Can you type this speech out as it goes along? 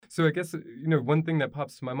So I guess, one thing that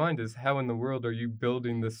pops to my mind is how in the world are you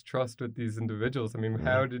building this trust with these individuals? I mean,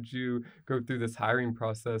 how did you go through this hiring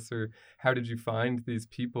process, or how did you find these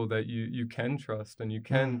people that you can trust and you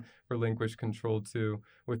can relinquish control to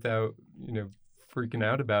without, freaking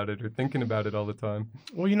out about it or thinking about it all the time?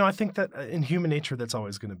 Well, I think that in human nature, that's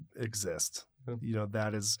always going to exist. Yeah.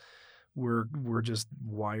 That is, we're just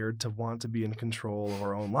wired to want to be in control of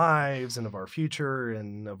our own lives and of our future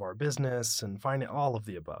and of our business and find all of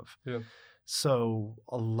the above. Yeah. So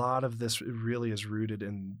a lot of this really is rooted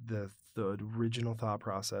in the original thought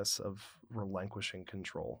process of relinquishing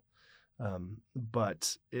control.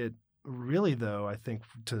 But it really, though, I think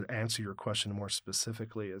to answer your question more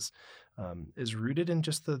specifically is rooted in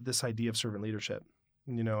just this idea of servant leadership,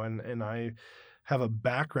 and I have a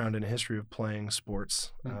background and a history of playing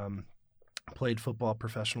sports, played football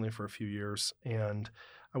professionally for a few years, and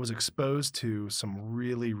I was exposed to some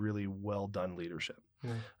really, really well done leadership.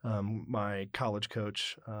 My college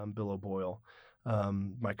coach, Bill O'Boyle,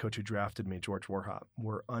 my coach who drafted me, George Warhop,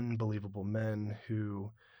 were unbelievable men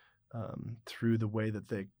who, through the way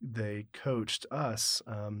that they coached us,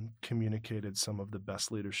 communicated some of the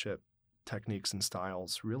best leadership techniques and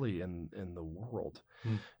styles really in the world,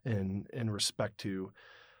 in respect to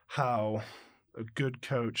how a good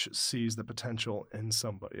coach sees the potential in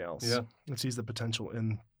somebody else and sees the potential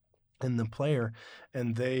in the player,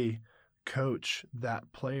 and they coach that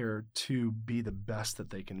player to be the best that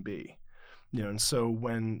they can be. And so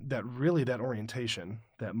when that orientation,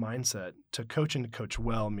 that mindset to coach and to coach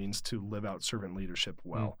well means to live out servant leadership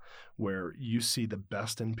well, where you see the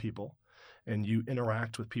best in people and you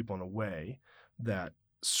interact with people in a way that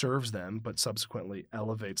serves them, but subsequently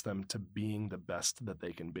elevates them to being the best that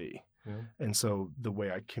they can be. And so the way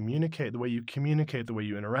I communicate, the way you communicate, the way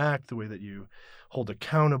you interact, the way that you hold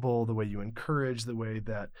accountable, the way you encourage, the way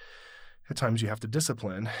that at times you have to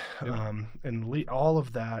discipline, and all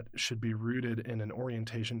of that should be rooted in an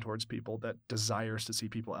orientation towards people that desires to see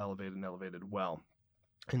people elevated and elevated well.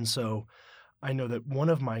 And so I know that one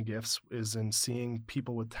of my gifts is in seeing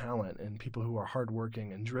people with talent and people who are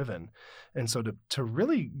hardworking and driven. And so to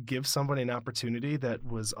really give somebody an opportunity that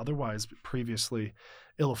was otherwise previously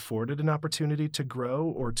ill-afforded an opportunity to grow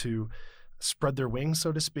or to spread their wings,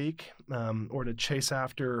 so to speak, or to chase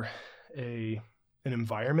after an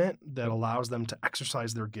environment that allows them to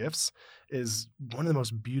exercise their gifts is one of the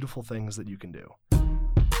most beautiful things that you can do.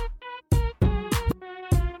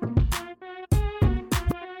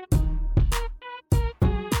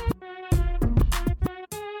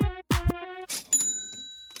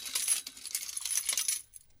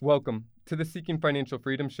 Welcome to the Seeking Financial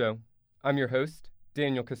Freedom Show. I'm your host,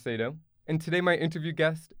 Daniel Caycedo, and today my interview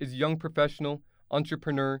guest is young professional,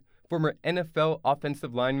 entrepreneur, former NFL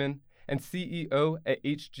Offensive Lineman, and CEO at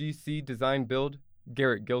HGC Design Build,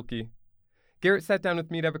 Garrett Gilkey. Garrett sat down with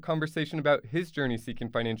me to have a conversation about his journey seeking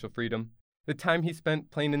financial freedom, the time he spent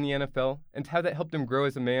playing in the NFL, and how that helped him grow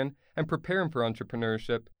as a man and prepare him for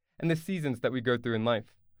entrepreneurship and the seasons that we go through in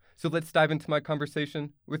life. So let's dive into my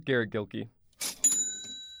conversation with Garrett Gilkey.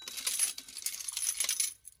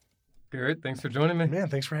 Garrett, thanks for joining me. Man,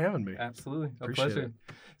 thanks for having me. Absolutely. Appreciate pleasure.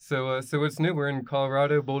 So what's new? We're in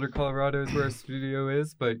Colorado. Boulder, Colorado is where our studio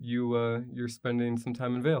is, but you're spending some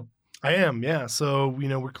time in Vail. I am, yeah. So,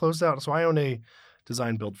 we're closed out. So I own a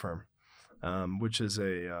design build firm, which is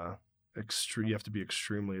you have to be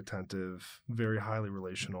extremely attentive, very highly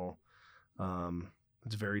relational.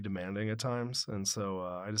 It's very demanding at times. And so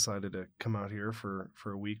I decided to come out here for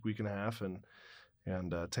a week and a half and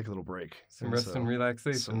take a little break. Some rest and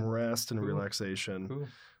relaxation. Some rest and Cool. relaxation. Cool.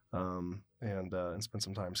 And spend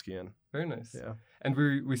some time skiing. Very nice. Yeah. And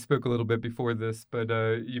we spoke a little bit before this, but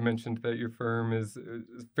you mentioned that your firm is a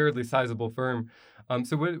fairly sizable firm.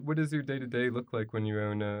 So what does your day-to-day look like when you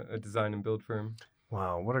own a design and build firm?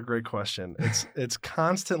 Wow, what a great question. It's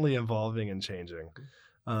constantly evolving and changing.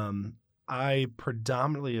 I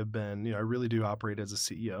predominantly have been, I really do operate as a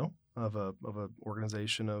CEO of a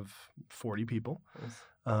organization of 40 people. Nice.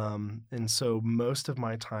 And so most of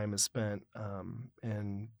my time is spent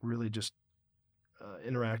in really just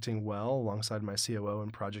interacting well alongside my COO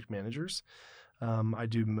and project managers. I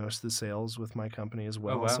do most of the sales with my company as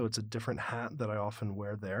well. Oh, wow. So it's a different hat that I often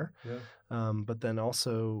wear there. Yeah. But then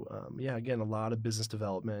also, again, a lot of business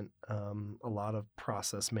development, a lot of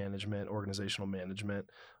process management, organizational management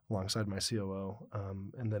alongside my COO.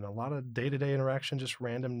 And then a lot of day-to-day interaction, just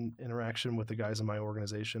random interaction with the guys in my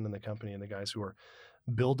organization and the company and the guys who are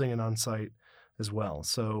building and on site as well.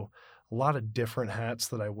 So a lot of different hats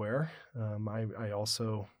that I wear. I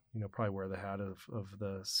also, probably wear the hat of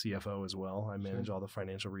the CFO as well. I manage all the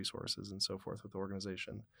financial resources and so forth with the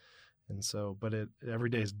organization. And so, but every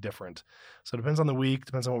day is different. So it depends on the week,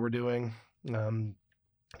 depends on what we're doing.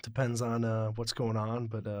 Depends on what's going on,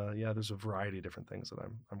 but yeah, there's a variety of different things that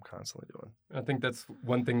I'm constantly doing. I think that's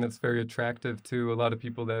one thing that's very attractive to a lot of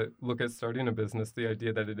people that look at starting a business, the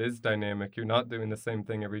idea that it is dynamic. You're not doing the same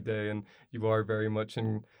thing every day, and you are very much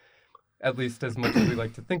in, at least as much as we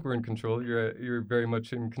like to think we're in control, you're very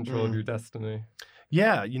much in control of your destiny.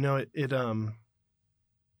 Yeah,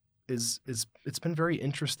 it's been very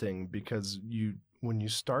interesting because when you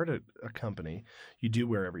start a company, you do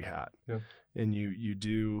wear every hat. Yeah. And you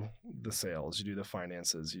do the sales, you do the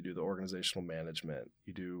finances, you do the organizational management,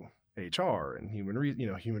 you do HR and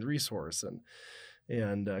human resource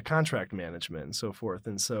and contract management and so forth.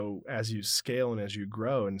 And so as you scale and as you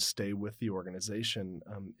grow and stay with the organization,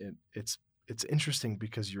 it's interesting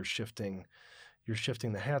because you're shifting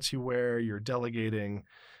the hats you wear, you're delegating,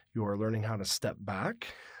 you're learning how to step back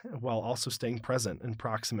while also staying present and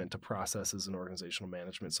proximate to processes and organizational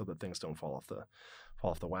management so that things don't fall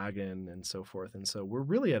off the wagon and so forth. And so we're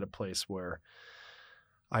really at a place where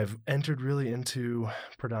I've entered really into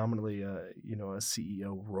predominantly a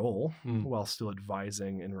CEO role while still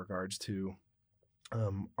advising in regards to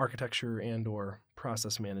architecture and or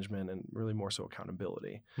process management and really more so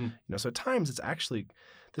accountability. So at times it's actually,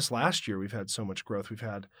 this last year we've had so much growth. We've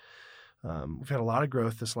had a lot of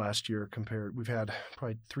growth this last year we've had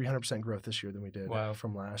probably 300% growth this year than we did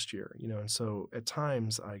from last year, and so at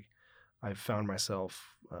times I've found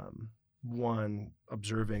myself, one,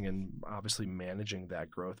 observing and obviously managing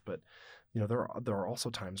that growth, but, there are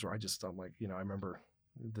also times where I'm like, I remember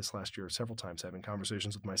this last year several times having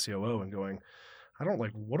conversations with my COO and going,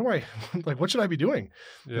 what should I be doing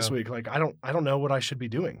this week? Like, I don't know what I should be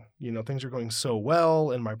doing. Things are going so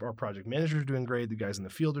well and our project managers are doing great. The guys in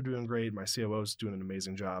the field are doing great. My COO is doing an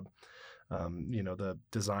amazing job. The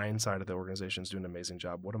design side of the organization is doing an amazing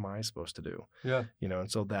job. What am I supposed to do? Yeah.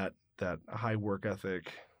 And so that high work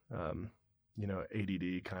ethic,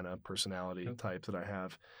 ADD kind of personality type that I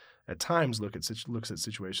have at times looks at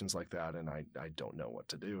situations like that. And I don't know what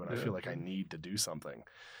to do. And I feel like I need to do something.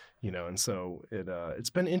 And so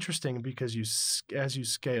it's been interesting because as you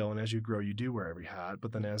scale and as you grow, you do wear every hat.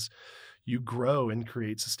 But then as you grow and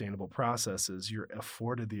create sustainable processes, you're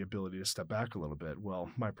afforded the ability to step back a little bit.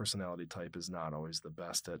 Well, my personality type is not always the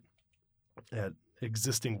best at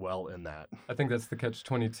existing well in that. I think that's the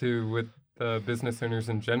catch-22 with business owners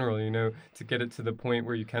in general. To get it to the point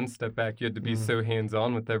where you can step back, you had to be so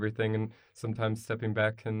hands-on with everything, and sometimes stepping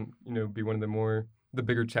back can be one of the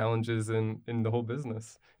bigger challenges in the whole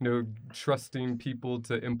business. Trusting people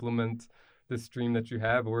to implement this dream that you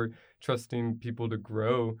have, or trusting people to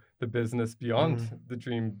grow the business beyond the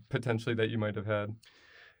dream potentially that you might have had.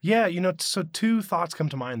 Yeah, so two thoughts come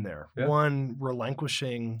to mind there. Yeah. One,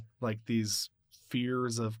 relinquishing like these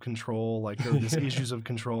fears of control, like these issues of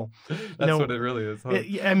control. That's what it really is.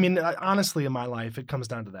 Huh? Honestly, in my life, it comes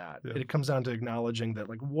down to that. Yeah. It comes down to acknowledging that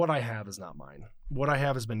like what I have is not mine. What I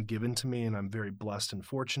have has been given to me, and I'm very blessed and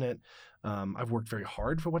fortunate. I've worked very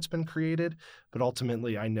hard for what's been created, but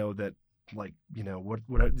ultimately I know that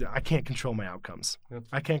I can't control my outcomes. Yep.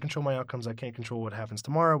 I can't control my outcomes. I can't control what happens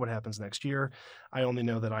tomorrow, what happens next year. I only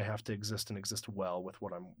know that I have to exist and exist well with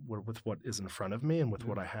what is in front of me and with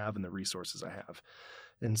what I have and the resources I have.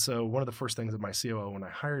 And so one of the first things that my COO, when I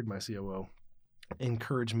hired my COO,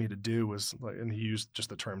 encouraged me to do was, and he used just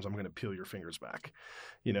the terms, I'm going to peel your fingers back,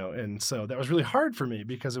 and so that was really hard for me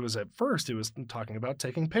because it was talking about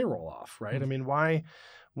taking payroll off, right? Mm-hmm.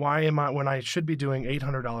 Why am I, when I should be doing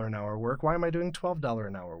 $800 an hour work, why am I doing $12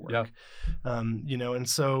 an hour work? Yeah. And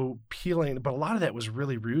so peeling, but a lot of that was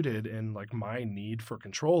really rooted in like my need for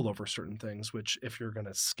control over certain things, which if you're going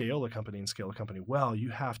to scale a company well, you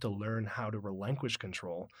have to learn how to relinquish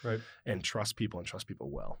control and trust people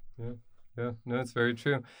well. Yeah. Yeah, no, it's very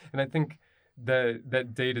true. And I think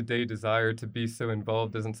that day-to-day desire to be so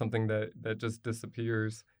involved isn't something that just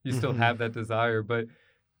disappears. You still have that desire, but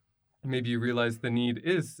maybe you realize the need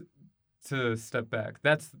is to step back.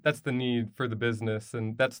 That's the need for the business,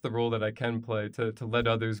 and that's the role that I can play to let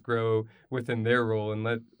others grow within their role and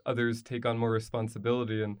let others take on more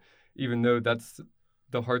responsibility. And even though that's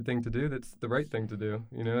the hard thing to do, that's the right thing to do,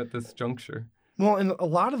 at this juncture. Well, and a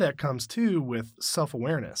lot of that comes, too, with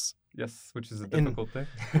self-awareness. Yes, which is a difficult thing.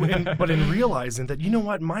 But in realizing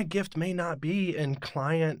that, my gift may not be in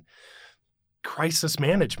client crisis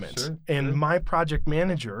management. Sure, and my project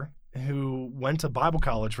manager, who went to Bible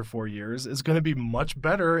college for 4 years, is going to be much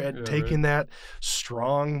better at taking that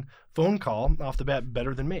strong phone call off the bat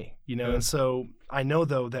better than me. And so I know,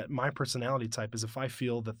 though, that my personality type is if I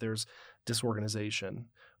feel that there's disorganization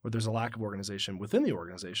or there's a lack of organization within the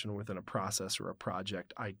organization, within a process or a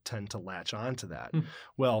project, I tend to latch on to that.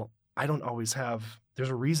 Well, I don't always have, there's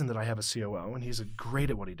a reason that I have a COO and he's great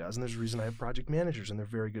at what he does. And there's a reason I have project managers and they're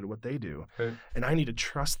very good at what they do. Right. And I need to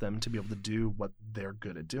trust them to be able to do what they're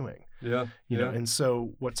good at doing. Yeah. You know, and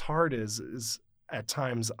so what's hard is at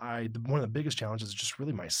times one of the biggest challenges is just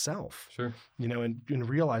really myself. Sure. You know, and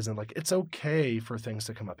realizing like it's okay for things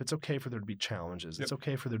to come up. It's okay for there to be challenges. It's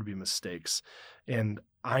okay for there to be mistakes. And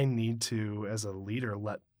I need to, as a leader,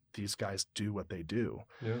 let these guys do what they do.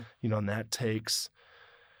 Yeah. You know, and it takes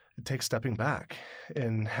stepping back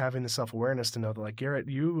and having the self-awareness to know that, like, Garrett,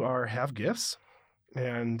 you have gifts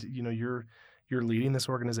and, you know, you're leading this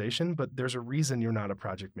organization, but there's a reason you're not a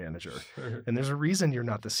project manager. Sure. And there's a reason you're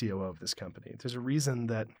not the COO of this company. There's a reason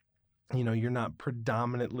that, you know, you're not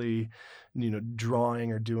predominantly, you know,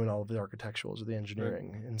 drawing or doing all of the architecturals or the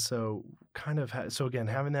engineering. Right. And so so again,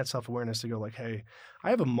 having that self-awareness to go like, hey,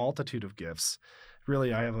 I have a multitude of gifts.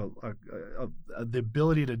 Really, I have the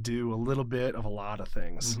ability to do a little bit of a lot of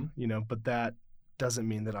things, you know, but that doesn't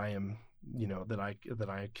mean that I am, you know, that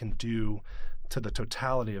I can do to the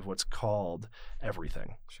totality of what's called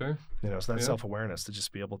everything. Sure. You know, so that self-awareness to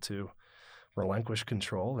just be able to relinquish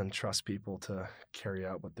control and trust people to carry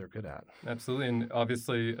out what they're good at. Absolutely. And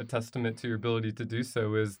obviously a testament to your ability to do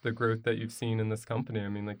so is the growth that you've seen in this company. I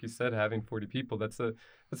mean, like you said, having 40 people, that's a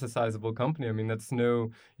sizable company. I mean, that's no,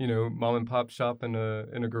 you know, mom and pop shop in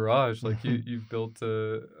a garage. Like you've built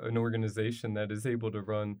an organization that is able to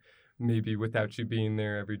run maybe without you being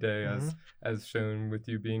there every day, as shown with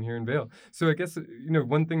you being here in Vail. So I guess, you know,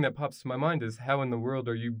 one thing that pops to my mind is how in the world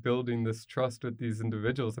are you building this trust with these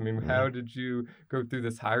individuals? I mean, how did you go through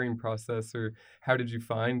this hiring process, or how did you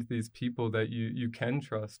find these people that you can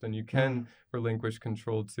trust and you can relinquish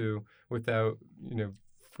control to without, you know,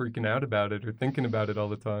 freaking out about it or thinking about it all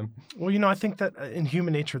the time? Well, you know, I think that in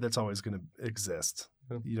human nature, that's always going to exist.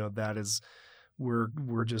 Yeah. You know, that is,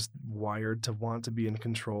 we're just wired to want to be in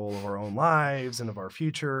control of our own lives and of our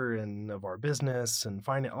future and of our business and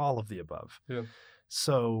finding all of the above. Yeah.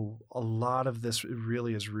 So a lot of this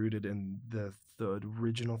really is rooted in the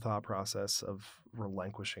original thought process of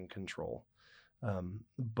relinquishing control.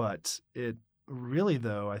 But it really,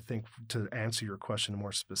 though, I think to answer your question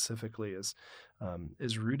more specifically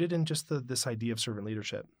is rooted in just this idea of servant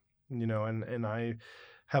leadership. You know, and I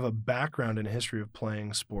have a background in a history of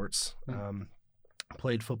playing sports.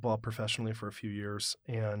 Played football professionally for a few years,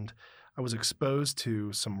 and I was exposed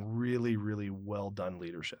to some really, really well done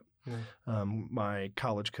leadership. My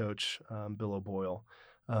college coach, Bill O'Boyle,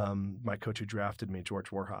 my coach who drafted me, George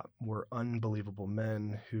Warhop, were unbelievable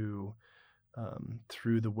men who,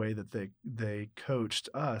 through the way that they coached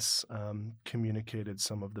us, communicated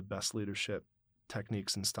some of the best leadership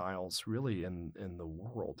techniques and styles really in the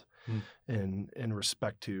world, in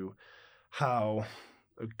respect to how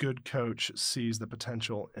a good coach sees the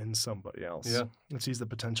potential in somebody else and sees the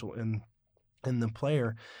potential in the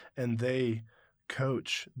player, and they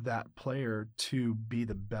coach that player to be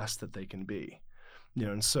the best that they can be. You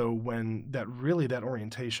know, and so when that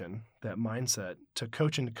orientation, that mindset to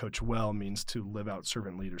coach and to coach well means to live out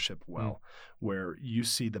servant leadership well, where you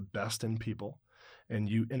see the best in people and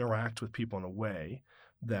you interact with people in a way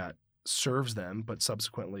that serves them, but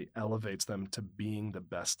subsequently elevates them to being the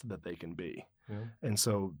best that they can be. And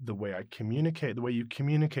so the way you communicate, the way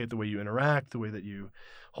you interact, the way that you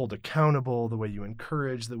hold accountable, the way you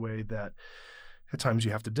encourage, the way that at times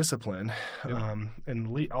you have to discipline,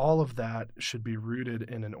 and all of that should be rooted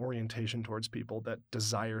in an orientation towards people that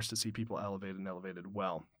desires to see people elevated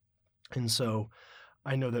well. And so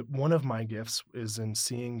I know that one of my gifts is in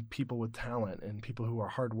seeing people with talent and people who are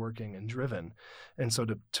hardworking and driven. And so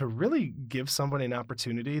to really give somebody an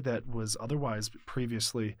opportunity that was otherwise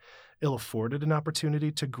previously ill-afforded an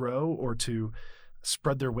opportunity to grow or to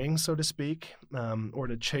spread their wings, so to speak, or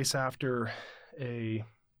to chase after an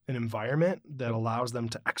environment that allows them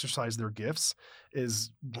to exercise their gifts is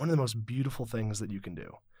one of the most beautiful things that you can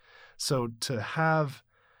do. So to have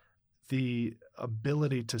the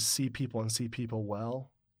ability to see people and see people well,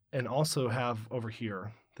 and also have over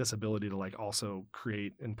here this ability to like also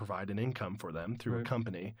create and provide an income for them through a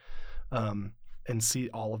company, and see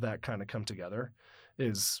all of that kind of come together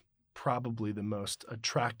is probably the most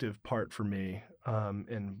attractive part for me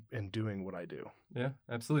in doing what I do. Yeah,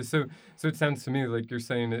 absolutely. So it sounds to me like you're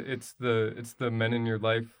saying it's the men in your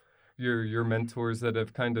life, your mentors that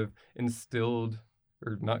have kind of instilled,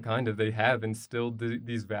 or not kind of, they have instilled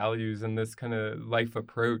these values and this kind of life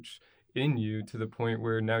approach in you to the point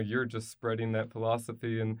where now you're just spreading that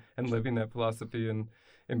philosophy and living that philosophy and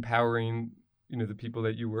empowering, the people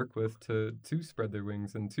that you work with to spread their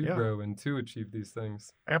wings and to grow and to achieve these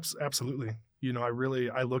things. Absolutely.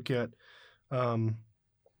 I look at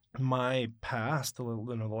my past, the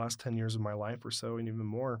last 10 years of my life or so, and even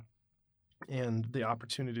more, and the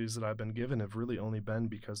opportunities that I've been given have really only been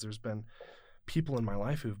because there's been people in my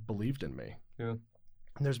life who've believed in me. Yeah.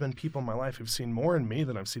 And there's been people in my life who've seen more in me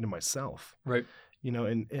than I've seen in myself. Right.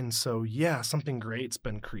 And so, something great's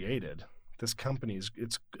been created. This company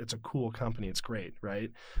it's a cool company. It's great.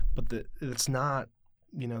 Right. But it's not,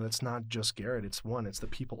 that's not just Garrett. It's the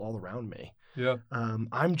people all around me. Yeah.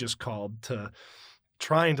 I'm just called to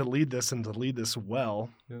trying to lead this and to lead this well.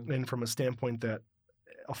 Yeah. And from a standpoint that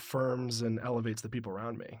affirms and elevates the people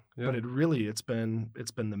around me. Yeah. But it's been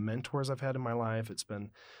the mentors I've had in my life. It's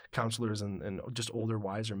been counselors and just older,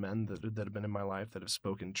 wiser men that have been in my life that have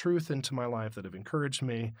spoken truth into my life, that have encouraged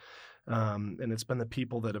me. And it's been the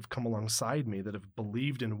people that have come alongside me that have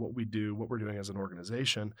believed in what we do, what we're doing as an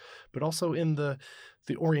organization, but also in the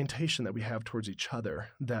orientation that we have towards each other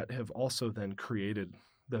that have also then created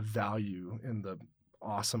the value and the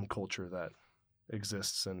awesome culture that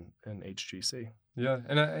exists in HGC. Yeah,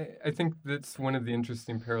 and I think that's one of the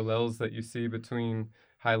interesting parallels that you see between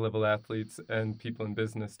high-level athletes and people in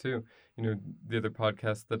business too. The other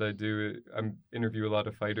podcast that I do, I interview a lot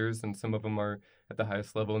of fighters, and some of them are at the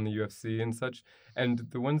highest level in the UFC and such. And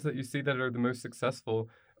the ones that you see that are the most successful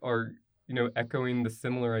are, echoing the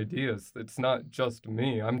similar ideas. It's not just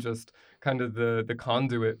me. I'm just kind of the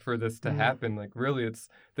conduit for this to happen. Like, really, it's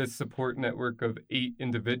this support network of 8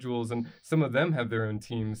 individuals, and some of them have their own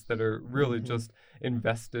teams that are really just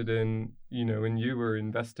invested in, in you, or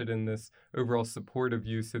invested in this overall support of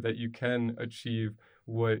you so that you can achieve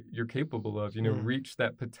what you're capable of, reach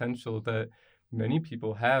that potential that many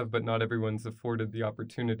people have, but not everyone's afforded the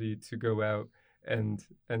opportunity to go out and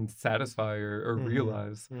satisfy or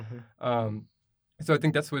realize. So I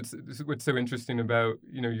think that's what's so interesting about,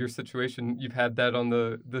 your situation. You've had that on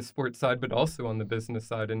the sports side, but also on the business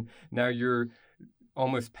side. And now you're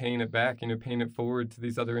almost paying it back, paying it forward to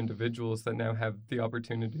these other individuals that now have the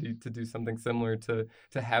opportunity to do something similar, to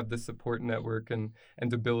have the support network and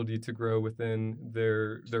ability to grow within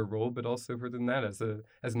their role, but also further than that, as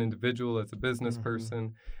an individual, as a business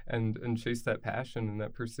person, and chase that passion and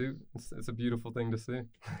that pursuit. It's a beautiful thing to see.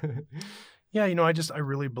 Yeah, I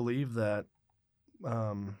really believe that.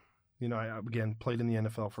 I again played in the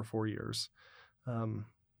NFL for 4 years,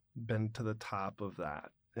 been to the top of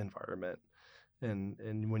that environment.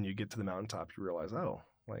 And when you get to the mountaintop, you realize,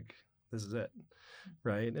 like, this is it,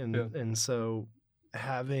 right? And so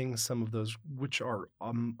having some of those, which are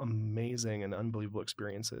amazing and unbelievable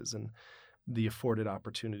experiences, and the afforded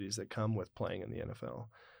opportunities that come with playing in the NFL,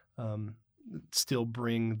 still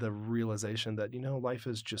bring the realization that, life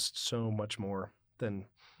is just so much more than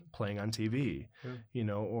playing on TV,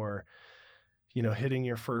 or hitting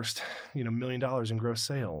your first, $1 million in gross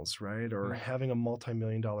sales, right? Or having a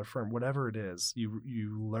multi-million-dollar firm, whatever it is,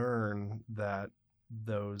 you learn that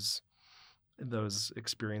those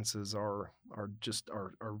experiences are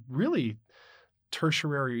really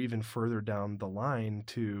tertiary, or even further down the line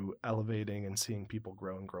to elevating and seeing people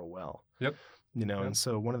grow and grow well. Yep. And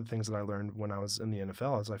so one of the things that I learned when I was in the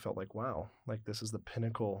NFL is I felt like, wow, like this is the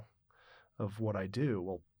pinnacle of what I do.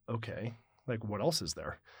 Well, okay, like what else is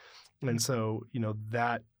there? And so,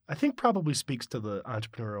 that I think probably speaks to the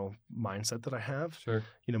entrepreneurial mindset that I have. Sure.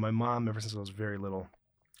 My mom, ever since I was very little,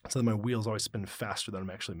 said my wheels always spin faster than I'm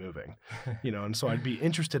actually moving. And so I'd be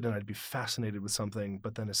interested and I'd be fascinated with something,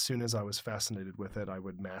 but then as soon as I was fascinated with it, I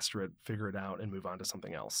would master it, figure it out, and move on to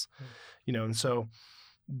something else. And so,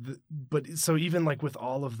 so even like with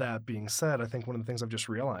all of that being said, I think one of the things I've just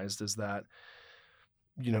realized is that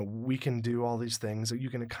we can do all these things. You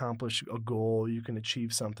can accomplish a goal, you can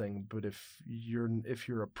achieve something, but if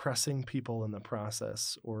you're oppressing people in the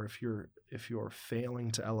process, or if you're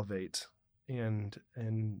failing to elevate and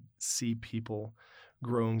see people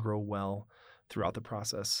grow and grow well throughout the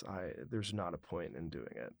process, there's not a point in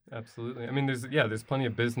doing it. Absolutely. I mean, there's plenty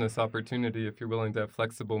of business opportunity if you're willing to have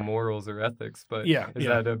flexible morals or ethics, but is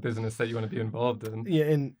that a business that you want to be involved in? Yeah,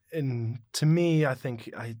 and to me, I think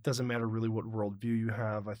it doesn't matter really what worldview you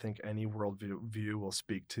have. I think any worldview will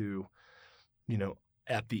speak to,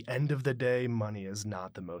 at the end of the day, money is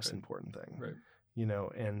not the most important thing. Right.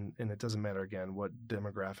 And it doesn't matter, again, what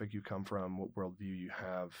demographic you come from, what worldview you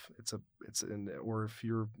have. Or if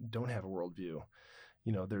you don't have a worldview,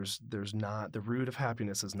 there's not, the root of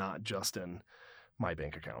happiness is not just in my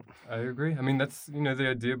bank account. I agree. I mean, that's, the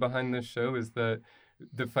idea behind this show is that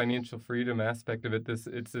the financial freedom aspect of it,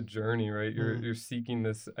 it's a journey, right? You're seeking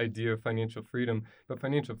this idea of financial freedom, but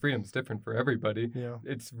financial freedom is different for everybody. Yeah.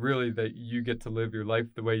 It's really that you get to live your life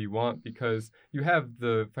the way you want because you have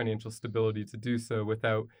the financial stability to do so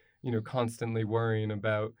without, constantly worrying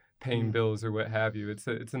about paying bills or what have you. It's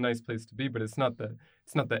a nice place to be, but it's not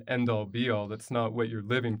the end all be all. That's not what you're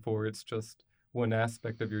living for. It's just one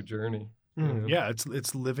aspect of your journey. Yeah,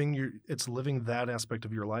 it's living that aspect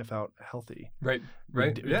of your life out healthy, right,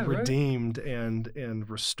 redeemed and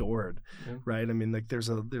restored, yeah. right? I mean, like there's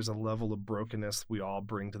a level of brokenness we all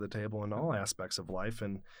bring to the table in all aspects of life,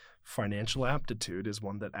 and financial aptitude is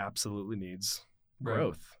one that absolutely needs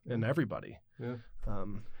growth in everybody. Yeah.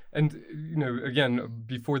 And again,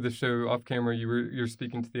 before the show, off camera, you're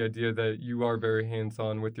speaking to the idea that you are very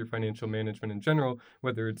hands-on with your financial management in general,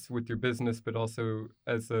 whether it's with your business, but also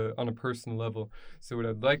on a personal level. So what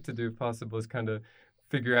I'd like to do, if possible, is kind of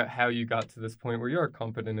figure out how you got to this point where you are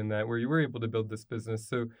confident in that, where you were able to build this business.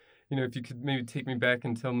 So, if you could maybe take me back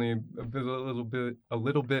and tell me a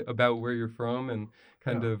little bit about where you're from and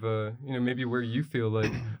kind of, maybe where you feel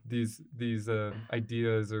like these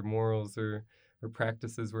ideas or morals or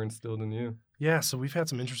practices were instilled in you. Yeah, so we've had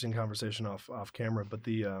some interesting conversation off camera, but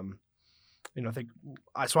the I think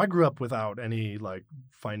I grew up without any like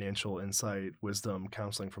financial insight, wisdom,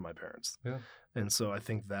 counseling from my parents. Yeah. And so I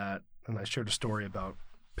think that, and I shared a story about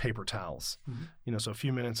paper towels. So a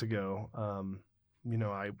few minutes ago,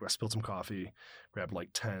 I spilled some coffee, grabbed like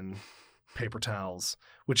 10 paper towels,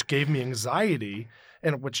 which gave me anxiety,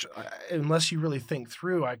 and which, unless you really think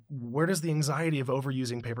through, where does the anxiety of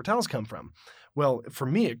overusing paper towels come from? Well, for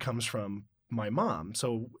me, it comes from my mom.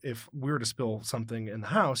 So if we were to spill something in the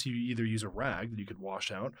house, you either use a rag that you could wash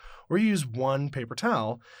out, or you use one paper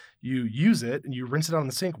towel, you use it and you rinse it out in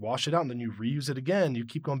the sink, wash it out, and then you reuse it again. You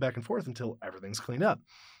keep going back and forth until everything's cleaned up.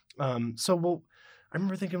 I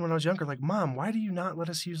remember thinking when I was younger, like, Mom, why do you not let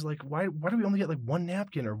us use why do we only get like one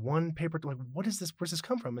napkin or one paper? Like, what is this? Where's this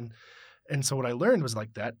come from? And so what I learned was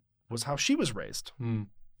like that was how she was raised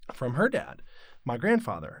from her dad, my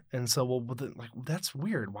grandfather. And so, that's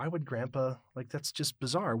weird. Why would Grandpa, that's just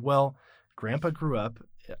bizarre. Well, Grandpa grew up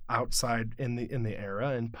outside in the era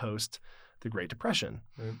and post the Great Depression,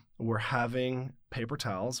 where having paper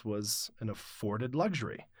towels was an afforded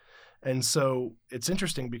luxury. And so it's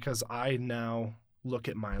interesting because I now look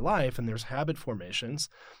at my life and there's habit formations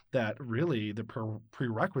that really the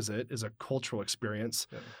prerequisite is a cultural experience,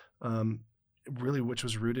 really, which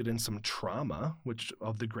was rooted in some trauma,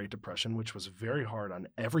 of the Great Depression, which was very hard on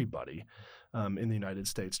everybody in the United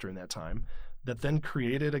States during that time, that then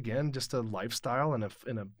created, again, just a lifestyle and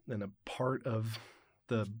a part of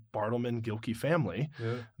the Bartleman Gilkey family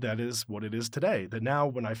that is what it is today. That now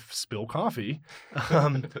when I spill coffee,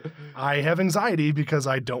 I have anxiety because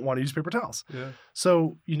I don't want to use paper towels. Yeah.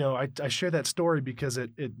 So, I share that story because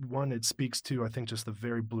it speaks to, I think, just the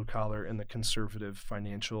very blue collar and the conservative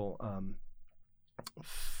financial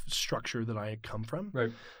structure that I come from.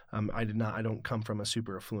 Right. I don't come from a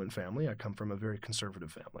super affluent family. I come from a very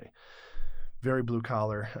conservative family. Very blue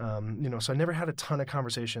collar, so I never had a ton of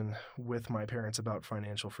conversation with my parents about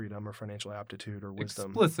financial freedom or financial aptitude or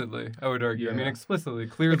wisdom. Explicitly, I would argue. Yeah. I mean, explicitly,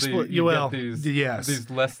 clearly, get these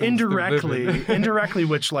lessons. Indirectly,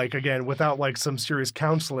 which, again, without without serious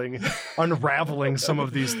counseling, unraveling some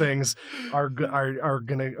of these things are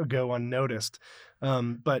going to go unnoticed.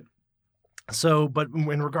 But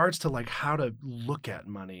in regards to how to look at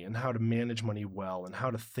money and how to manage money well and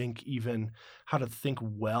how to think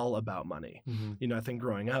well about money, I think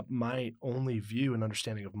growing up, my only view and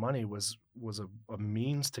understanding of money was a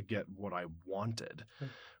means to get what I wanted,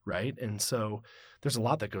 right? And so there's a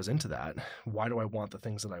lot that goes into that. Why do I want the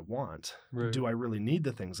things that I want? Right. Do I really need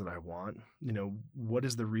the things that I want? What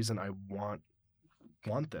is the reason I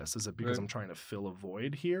want this? Is it because I'm trying to fill a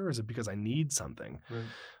void here? Is it because I need something?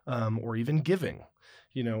 Right. Or even giving,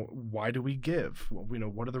 why do we give?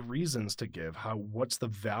 What are the reasons to give? What's the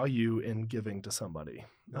value in giving to somebody?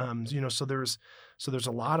 So there's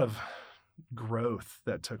a lot of growth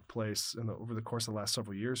that took place over the course of the last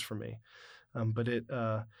several years for me. But it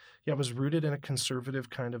was rooted in a conservative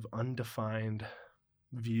kind of undefined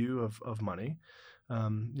view of money.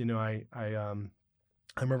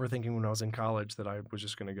 I remember thinking when I was in college that I was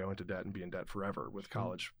just going to go into debt and be in debt forever with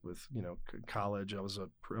college. College, I was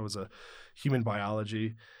a human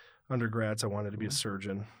biology undergrad, so I wanted to be a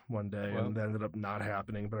surgeon one day, and that ended up not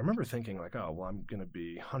happening. But I remember thinking I'm going to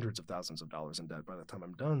be hundreds of thousands of dollars in debt by the time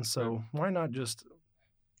I'm done. So why not just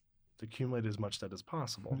accumulate as much debt as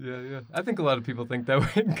possible. Yeah. I think a lot of people think that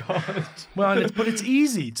way in college. Well, but it's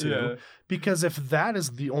easy to, Yeah. because if that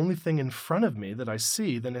is the only thing in front of me that I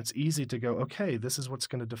see, then it's easy to go, okay, this is what's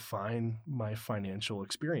going to define my financial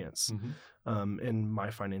experience. And my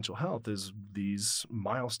financial health is these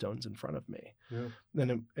milestones in front of me.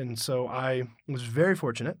 Yeah. And so I was very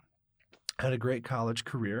fortunate. Had a great college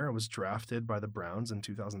career. I was drafted by the Browns in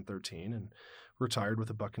 2013 and retired with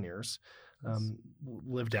the Buccaneers.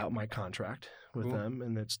 Lived out my contract with them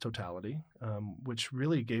in its totality, which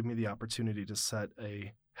really gave me the opportunity to set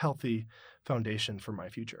a healthy foundation for my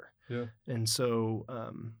future. Yeah. And so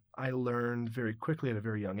I learned very quickly at a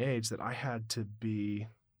very young age that I had to be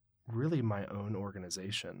really my own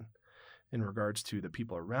organization in regards to the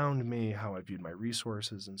people around me, how I viewed my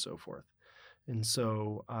resources, and so forth. And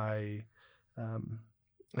so I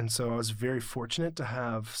was very fortunate to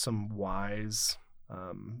have some wise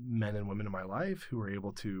men and women in my life who were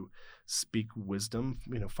able to speak wisdom,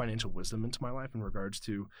 financial wisdom into my life in regards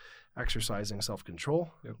to exercising self-control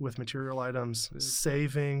with material items,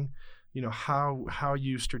 saving, how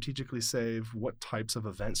you strategically save, what types of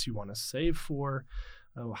events you want to save for,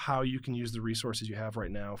 how you can use the resources you have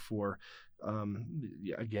right now for,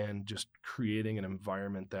 again, just creating an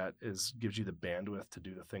environment that gives you the bandwidth to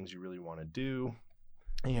do the things you really want to do.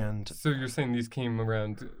 And so you're saying these came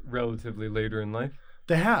around relatively later in life?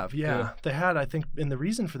 They have, They had, I think, and the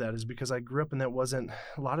reason for that is because I grew up and a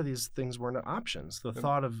lot of these things weren't options. The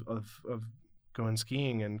thought of going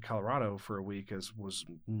skiing in Colorado for a week was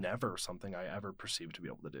never something I ever perceived to be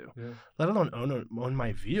able to do, let alone own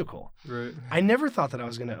my vehicle. Right. I never thought that I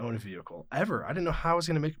was going to own a vehicle, ever. I didn't know how I was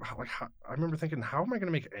going to make, I remember thinking, how am I going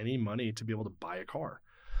to make any money to be able to buy a car?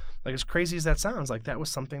 Like, as crazy as that sounds, like that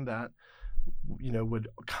was something that, would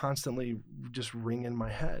constantly just ring in my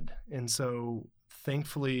head. And so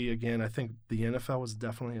thankfully, again, I think the NFL was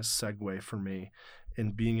definitely a segue for me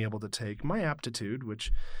in being able to take my aptitude,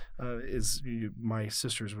 which my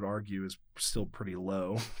sisters would argue is still pretty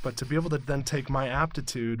low, but to be able to then take my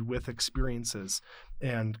aptitude with experiences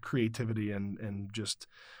and creativity and just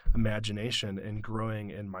imagination and growing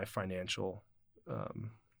in my financial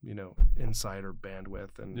insight or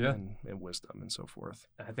bandwidth and wisdom and so forth.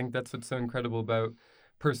 I think that's what's so incredible about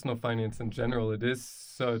personal finance in general. It is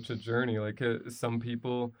such a journey. Like some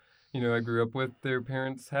people, I grew up with, their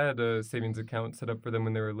parents had a savings account set up for them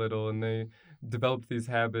when they were little, and they developed these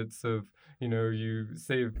habits of, you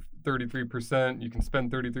save 33%, you can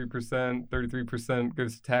spend 33%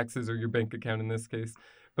 goes to taxes or your bank account in this case.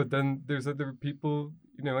 But then there's other people,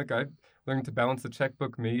 like I learned to balance a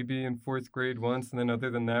checkbook maybe in 4th grade once, and then other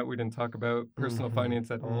than that, we didn't talk about personal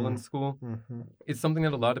finance at all in school. It's something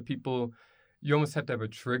that a lot of people, you almost have to have a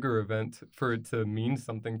trigger event for it to mean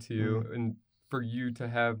something to you and for you to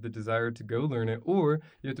have the desire to go learn it, or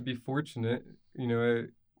you have to be fortunate,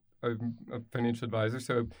 a financial advisor.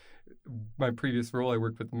 So my previous role, I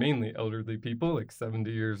worked with mainly elderly people, like 70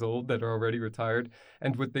 years old, that are already retired.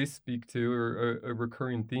 And what they speak to, or a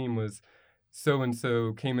recurring theme, was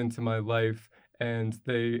so-and-so came into my life and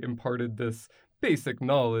they imparted this basic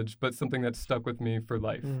knowledge, but something that stuck with me for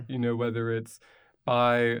life, whether it's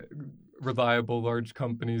buy reliable large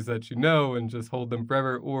companies that and just hold them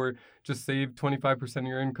forever, or just save 25% of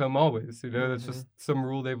your income always. That's just some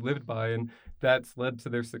rule they've lived by, and that's led to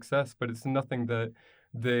their success. But it's nothing that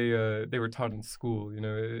they were taught in school.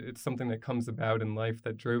 It's something that comes about in life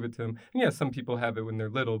that drove it to them. And some people have it when they're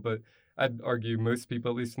little, but I'd argue most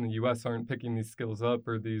people, at least in the U.S., aren't picking these skills up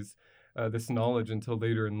or this knowledge until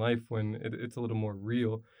later in life when it's a little more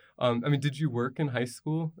real. Did you work in high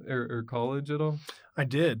school or college at all? I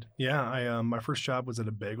did. Yeah. My first job was at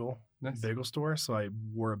a bagel Nice. bagel store. So I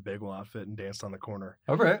wore a bagel outfit and danced on the corner.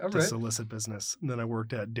 All right. To solicit business. And then I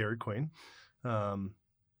worked at Dairy Queen. And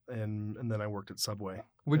then I worked at Subway.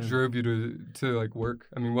 What drove you to like work?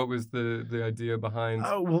 What was the idea behind?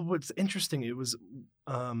 Oh, well, what's interesting, it was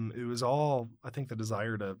all, I think, the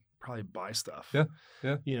desire to probably buy stuff.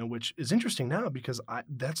 Yeah. Which is interesting now because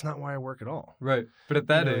that's not why I work at all. Right. But at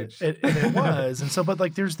that age. It was. And so, but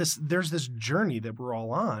like there's this journey that we're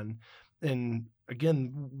all on. And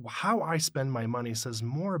again, how I spend my money says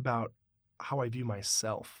more about how I view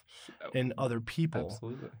myself and other people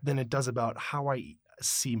than it does about how I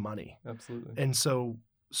see money. Absolutely. And so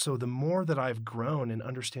the more that I've grown in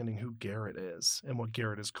understanding who Garrett is and what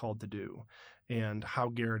Garrett is called to do and how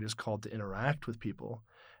Garrett is called to interact with people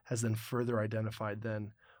has then further identified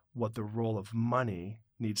then what the role of money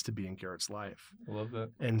needs to be in Garrett's life. I love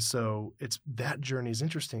that. And so that journey is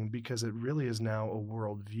interesting because it really is now a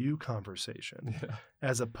worldview conversation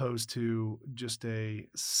as opposed to just a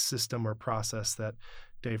system or process that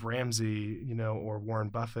Dave Ramsey, or Warren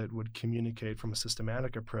Buffett would communicate from a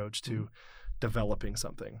systematic approach to developing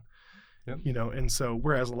something. And so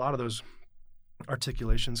whereas a lot of those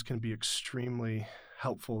articulations can be extremely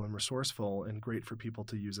helpful and resourceful and great for people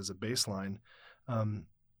to use as a baseline,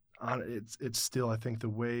 it's still, I think the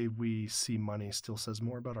way we see money still says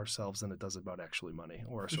more about ourselves than it does about actually money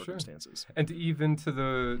or our circumstances. Sure. And even to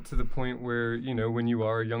the point where, when you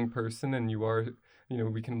are a young person and you are,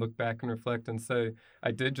 we can look back and reflect and say,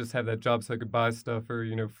 I did just have that job so I could buy stuff or,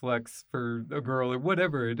 flex for a girl or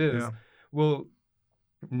whatever it is. Yeah. Well,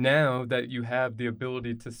 now that you have the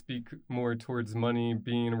ability to speak more towards money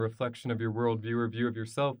being a reflection of your worldview or view of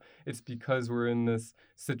yourself, it's because we're in this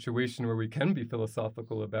situation where we can be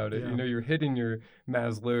philosophical about it. Yeah. You're hitting your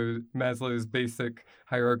Maslow's basic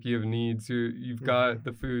hierarchy of needs. You've got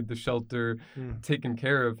the food, the shelter taken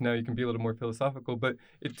care of. Now you can be a little more philosophical. But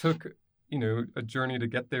it took, a journey to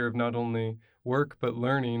get there of not only work, but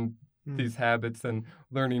learning these habits and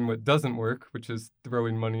learning what doesn't work, which is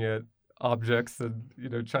throwing money at objects and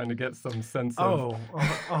trying to get some sense of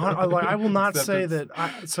I will not say that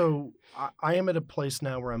I am at a place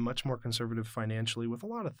now where I'm much more conservative financially with a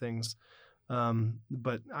lot of things,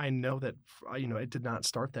 but I know that it did not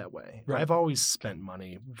start that way. Right. I've always spent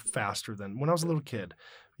money faster than when I was a little kid.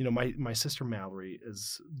 My sister Mallory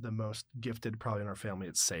is the most gifted probably in our family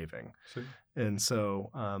at saving. Sure. And so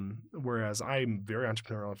whereas I'm very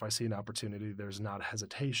entrepreneurial, if I see an opportunity, there's not a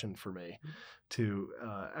hesitation for me to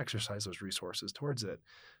exercise those resources towards it.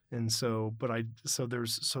 And so,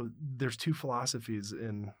 there's two philosophies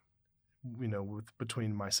in,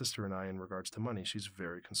 between my sister and I in regards to money. She's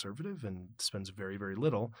very conservative and spends very, very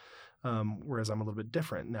little, whereas I'm a little bit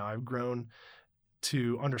different. Now I've grown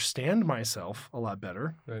to understand myself a lot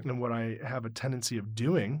better and what I have a tendency of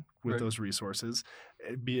doing with those resources,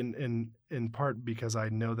 being in part because I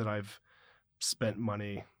know that I've spent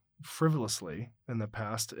money frivolously in the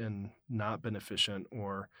past and not been efficient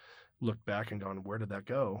or looked back and gone, where did that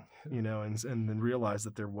go? And then realized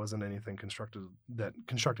that there wasn't anything constructive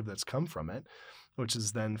that's come from it, which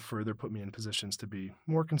has then further put me in positions to be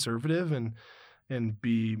more conservative and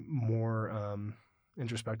be more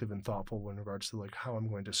introspective and thoughtful in regards to like how I'm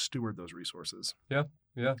going to steward those resources. Yeah.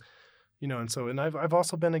 And I've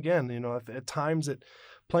also been, again, at times that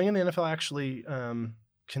playing in the NFL actually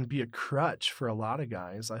can be a crutch for a lot of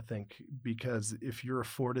guys, I think, because if you're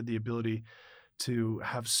afforded the ability to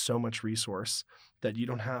have so much resource that you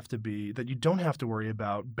don't have to worry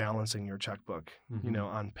about balancing your checkbook,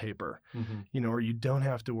 on paper, or you don't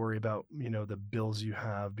have to worry about, the bills you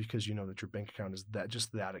have because that your bank account is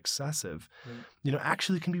that excessive,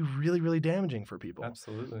 actually can be really, really damaging for people.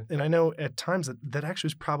 Absolutely. And I know at times that actually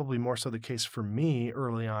is probably more so the case for me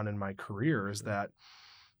early on in my career is that,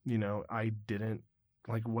 I didn't,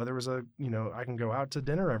 like whether it was I can go out to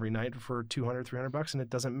dinner every night for $200, $300 and it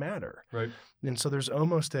doesn't matter. Right. And so there's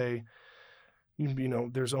almost a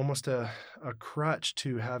crutch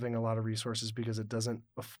to having a lot of resources because it doesn't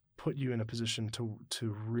put you in a position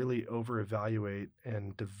to really over-evaluate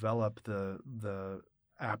and develop the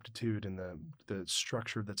aptitude and the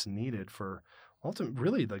structure that's needed for ultimately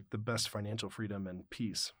really like the best financial freedom and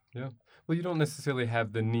peace. Yeah. Well, you don't necessarily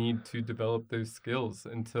have the need to develop those skills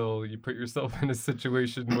until you put yourself in a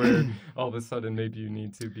situation where all of a sudden maybe you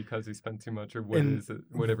need to because you spent too much or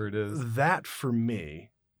whatever it is. That for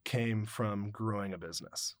me came from growing a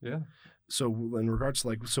business. Yeah. So in regards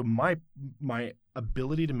to my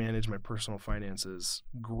ability to manage my personal finances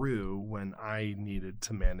grew when I needed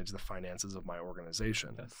to manage the finances of my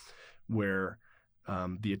organization. Yes. Where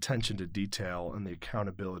the attention to detail and the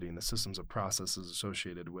accountability and the systems of processes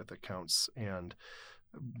associated with accounts and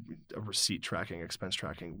receipt tracking, expense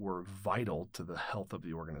tracking were vital to the health of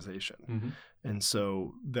the organization. Mm-hmm. And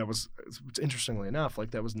so that was, interestingly enough,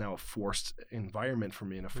 like that was now a forced environment for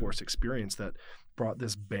me and a forced experience that brought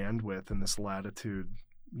this bandwidth and this latitude,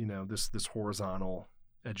 this horizontal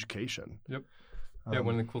education. Yep. Yeah,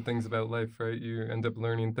 one of the cool things about life, right? You end up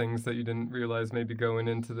learning things that you didn't realize maybe going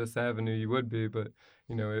into this avenue you would be, but,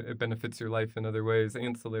 it benefits your life in other ways,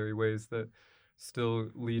 ancillary ways that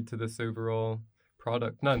still lead to this overall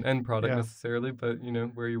product. Not an end product necessarily, but,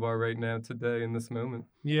 where you are right now today in this moment.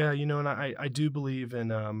 Yeah, and I do believe in,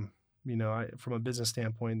 from a business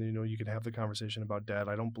standpoint, you can have the conversation about debt.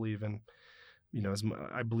 I don't believe in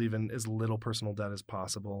I believe in as little personal debt as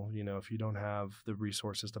possible. If you don't have the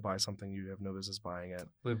resources to buy something, you have no business buying it.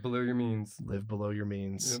 Live below your means. Live below your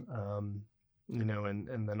means. Yep.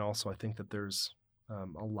 And then also I think that there's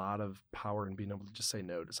a lot of power in being able to just say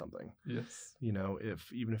no to something. Yes. You know,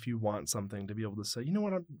 even if you want something, to be able to say, you know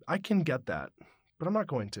what, I can get that, but I'm not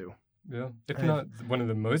going to. Yeah, if not one of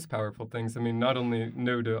the most powerful things. I mean, not only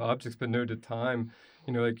no to objects, but no to time.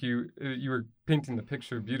 You know, like you were painting the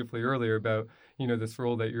picture beautifully earlier about, you know, this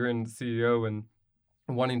role that you're in, CEO, and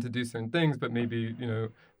wanting to do certain things, but maybe, you know,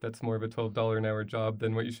 that's more of a $12 an hour job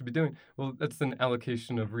than what you should be doing. Well, that's an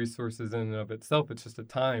allocation of resources in and of itself. It's just a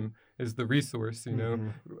time is the resource, you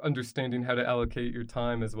know. Understanding how to allocate your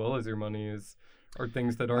time as well as your money are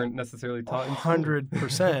things that aren't necessarily taught in school.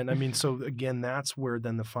 100%. I mean, so again, that's where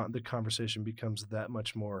then the conversation becomes that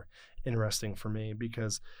much more interesting for me,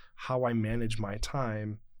 because how I manage my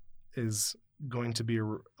time is going to be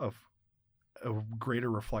a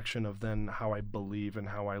greater reflection of then how I believe and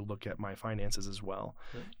how I look at my finances as well.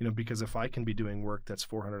 Right. You know, because if I can be doing work that's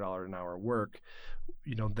 $400 an hour work,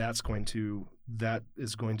 you know, that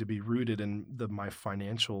is going to be rooted in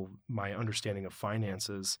my understanding of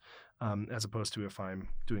finances, as opposed to if I'm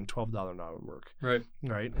doing $12 an hour work. Right.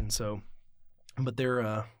 Right. And so, but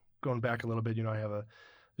they're going back a little bit, you know,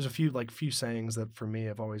 there's a few sayings that for me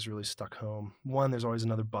have always really stuck home. One, there's always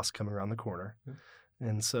another bus coming around the corner. Yeah.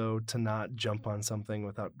 And so to not jump on something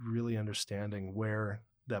without really understanding where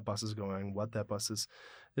that bus is going, what that bus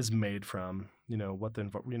is made from, you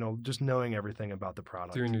know, just knowing everything about the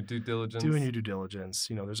product. Doing your due diligence.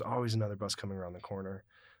 You know, there's always another bus coming around the corner.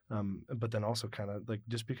 But then also kind of like,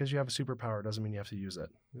 just because you have a superpower doesn't mean you have to use it.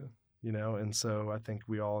 Yeah. You know, and so I think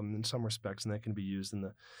we all, in some respects, and that can be used in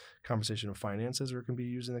the conversation of finances, or it can be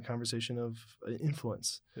used in the conversation of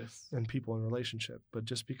influence. Yes. And people in relationship. But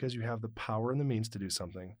just because you have the power and the means to do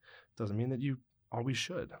something doesn't mean that you always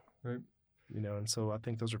should. Right. You know, and so I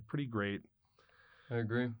think those are pretty great. I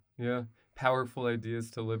agree. Yeah. Powerful ideas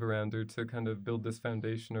to live around, or to kind of build this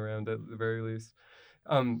foundation around at the very least.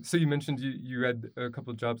 So you mentioned you had a couple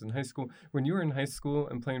of jobs in high school. When you were in high school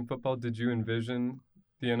and playing football, did you envision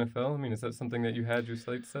the NFL? I mean, is that something that you had your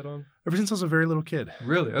sights set on? Ever since I was a very little kid.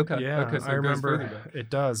 Really? Okay. Yeah, okay, so I remember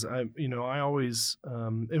it does. I always,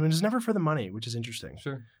 it was never for the money, which is interesting.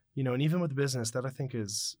 Sure. You know, and even with business, that I think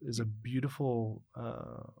is a beautiful,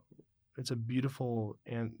 it's a beautiful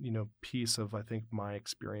and, you know, piece of, I think, my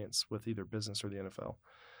experience with either business or the NFL.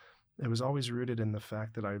 It was always rooted in the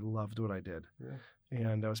fact that I loved what I did. Yeah.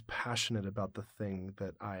 And I was passionate about the thing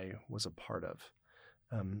that I was a part of.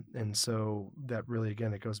 And so that really,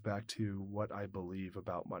 again, it goes back to what I believe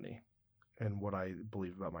about money and what I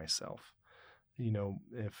believe about myself. You know,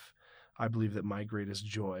 if I believe that my greatest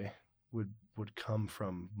joy would come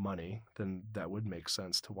from money, then that would make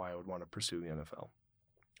sense to why I would want to pursue the NFL.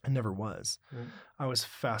 I never was. Right. I was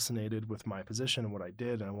fascinated with my position and what I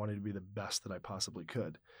did, and I wanted to be the best that I possibly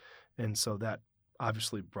could. And so that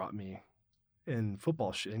obviously brought me in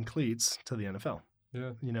football in cleats to the NFL.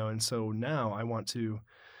 Yeah. You know, and so now I want to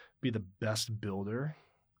be the best builder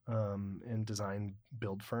and design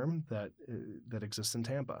build firm that exists in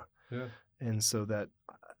Tampa. Yeah. And so that,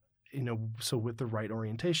 you know, so with the right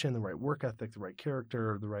orientation, the right work ethic, the right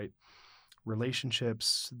character, the right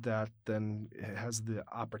relationships, that then has the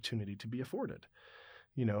opportunity to be afforded.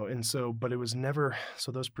 You know, and so, but it was never,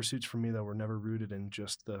 so those pursuits for me, though, were never rooted in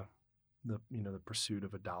just the pursuit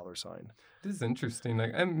of a dollar sign. This is interesting.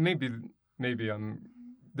 Like, and maybe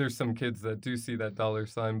there's some kids that do see that dollar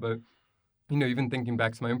sign, but, you know, even thinking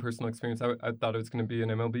back to my own personal experience, I thought I was going to be an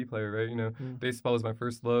MLB player, right? You know, baseball was my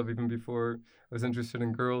first love. Even before I was interested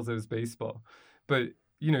in girls, it was baseball. But,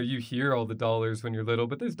 you know, you hear all the dollars when you're little,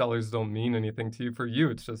 but those dollars don't mean anything to you. For you,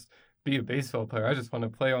 it's just be a baseball player. I just want to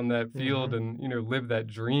play on that field and, you know, live that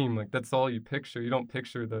dream. Like, that's all you picture. You don't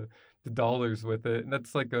picture the dollars with it. And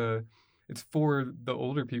that's like it's for the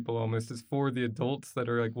older people almost. It's for the adults that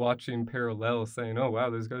are like watching parallel saying, oh, wow,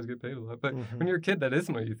 those guys get paid a lot. But when you're a kid, that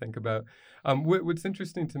isn't what you think about. What's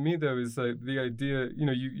interesting to me, though, is the idea, you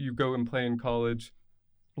know, you go and play in college.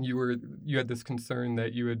 You had this concern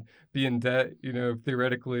that you would be in debt, you know,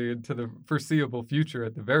 theoretically into the foreseeable future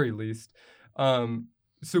at the very least.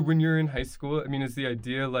 So when you're in high school, I mean, is the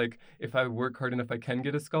idea like, if I work hard enough, I can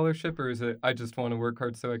get a scholarship, or is it I just want to work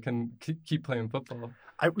hard so I can keep playing football?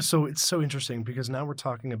 So it's so interesting because now we're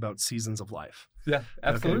talking about seasons of life. Yeah,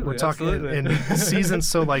 absolutely. Okay? We're talking in seasons.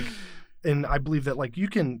 So like, and I believe that like you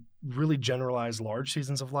can really generalize large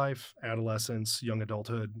seasons of life, adolescence, young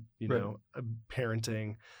adulthood, you know,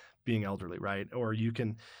 parenting, being elderly, right? Or you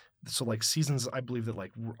can, so like seasons, I believe that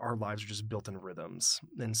like our lives are just built in rhythms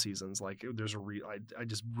and seasons. Like there's I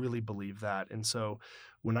just really believe that. And so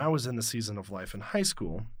when I was in the season of life in high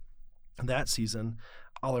school, that season,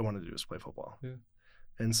 all I wanted to do was play football. Yeah.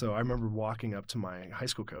 And so I remember walking up to my high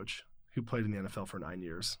school coach, who played in the NFL for 9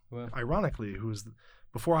 years. Wow. Ironically,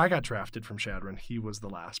 before I got drafted from Chadron, he was the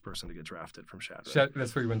last person to get drafted from Chadron.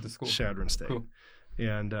 That's where you went to school? Chadron State. Cool.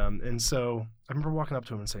 And so I remember walking up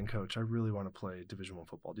to him and saying, Coach, I really want to play Division I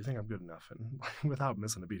football. Do you think I'm good enough? And without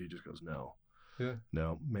missing a beat, he just goes, no. Yeah.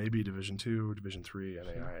 No, maybe Division II, Division III,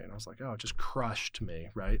 NAI. And I was like, oh, it just crushed me,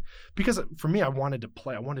 right? Because for me, I wanted to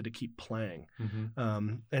play. I wanted to keep playing.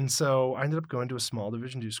 Mm-hmm. And so I ended up going to a small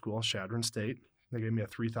Division II school, Chadron State. They gave me a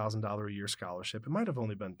 $3,000 a year scholarship. It might have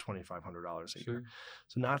only been $2,500 a year.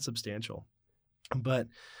 So not substantial. But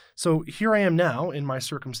so here I am now in my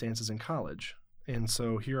circumstances in college. And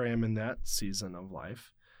so here I am in that season of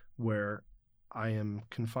life where I am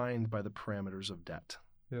confined by the parameters of debt.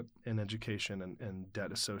 Yep. And education and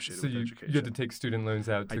debt associated with education. You had to take student loans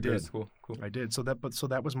out to go to school. Cool. I did. So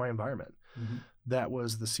that was my environment. Mm-hmm. That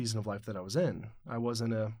was the season of life that I was in. I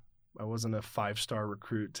wasn't a 5-star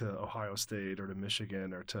recruit to Ohio State or to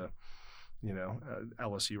Michigan or to,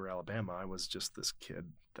 LSU or Alabama. I was just this kid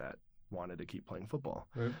that wanted to keep playing football.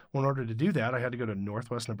 Right. Well, in order to do that, I had to go to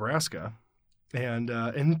Northwest Nebraska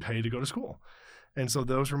and pay to go to school. And so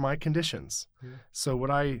those were my conditions. Yeah. So what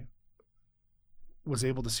I was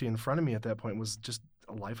able to see in front of me at that point was just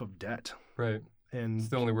a life of debt. Right. And it's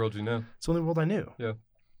the only world you know. It's the only world I knew. Yeah.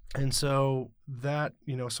 And so that,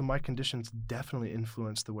 so my conditions definitely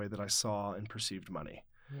influenced the way that I saw and perceived money.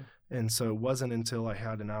 Yeah. And so it wasn't until I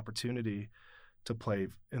had an opportunity to play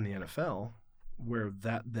in the NFL where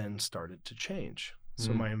that then started to change.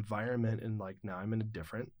 So my environment now I'm in a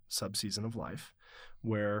different subseason of life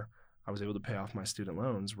where I was able to pay off my student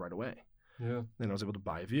loans right away. Yeah. And I was able to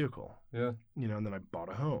buy a vehicle. Yeah. And then I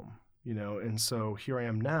bought a home, and so here I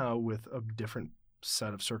am now with a different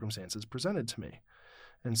set of circumstances presented to me.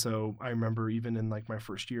 And so I remember even in my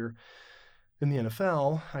first year in the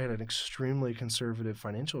NFL, I had an extremely conservative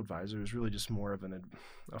financial advisor. It was really just more of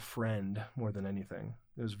a friend more than anything.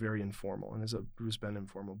 It was very informal, and it's been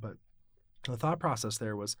informal. But the thought process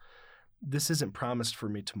there was, this isn't promised for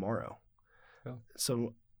me tomorrow. Yeah.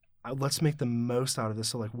 So let's make the most out of this.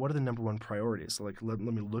 So what are the number one priorities? So let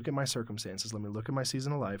me look at my circumstances. Let me look at my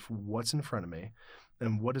season of life, what's in front of me,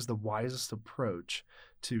 and what is the wisest approach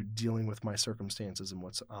to dealing with my circumstances and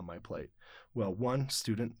what's on my plate. Well, one,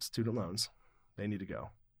 student loans, they need to go.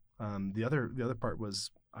 The other part was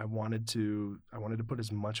I wanted to put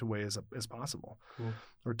as much away as possible. Cool.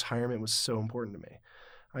 Retirement was so important to me.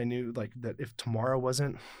 I knew that if tomorrow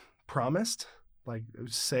wasn't promised,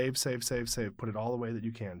 save, put it all away that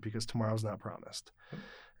you can, because tomorrow's not promised.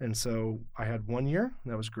 And so I had 1 year,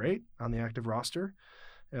 that was great, on the active roster,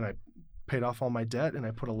 and I paid off all my debt, and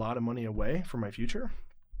I put a lot of money away for my future.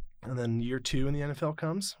 And then year 2 in the NFL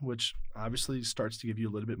comes, which obviously starts to give you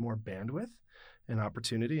a little bit more bandwidth and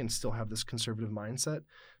opportunity, and still have this conservative mindset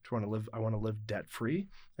to I want to live debt free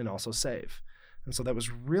and also save. And so that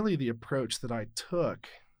was really the approach that I took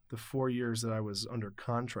the 4 years that I was under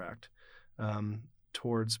contract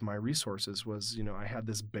towards my resources. Was, I had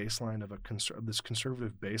this baseline of this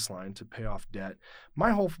conservative baseline to pay off debt.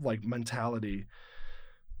 My whole mentality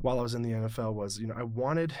while I was in the NFL was, I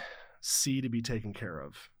wanted C to be taken care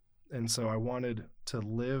of. And so I wanted to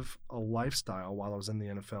live a lifestyle while I was in the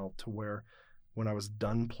NFL to where when I was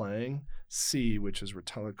done playing, C, which is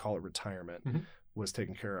call it retirement, mm-hmm. was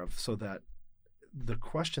taken care of. So that the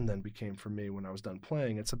question then became for me when I was done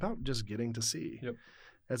playing, it's about just getting to C. Yep.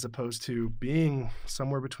 As opposed to being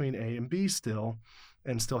somewhere between A and B still,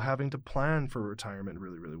 and still having to plan for retirement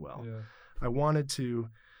really, really well. Yeah. I wanted to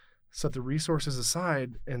set the resources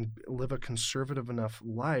aside and live a conservative enough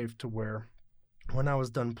life to where when I was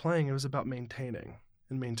done playing, it was about maintaining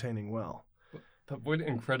well. But what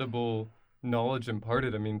incredible knowledge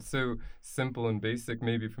imparted. I mean, so simple and basic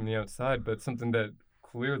maybe from the outside, but something that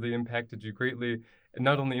clearly impacted you greatly, and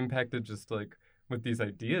not only impacted just with these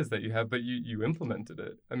ideas that you have, but you implemented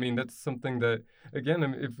it. I mean, that's something that, again,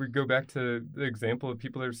 if we go back to the example of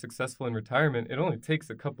people that are successful in retirement, it only takes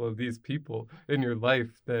a couple of these people in your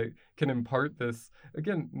life that can impart this,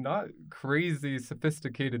 again, not crazy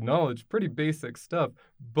sophisticated knowledge, pretty basic stuff,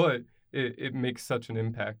 but it makes such an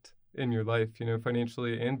impact in your life,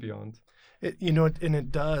 financially and beyond. And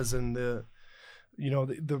it does. And the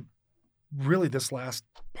really this last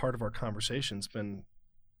part of our conversation's been,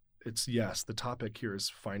 the topic here is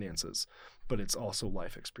finances, but it's also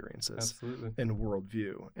life experiences. Absolutely. And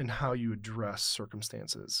worldview, and how you address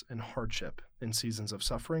circumstances and hardship in seasons of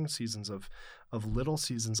suffering, seasons of little,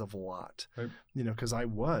 seasons of a lot. Right. Because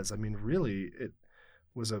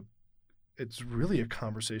it's really a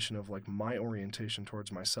conversation of my orientation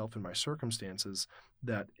towards myself and my circumstances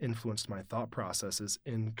that influenced my thought processes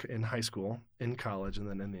in high school, in college, and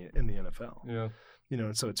then in the NFL. Yeah.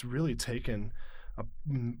 And so it's really taken a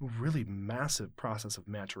really massive process of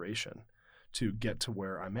maturation to get to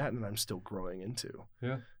where I'm at and I'm still growing into.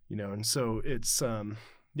 Yeah. And so it's,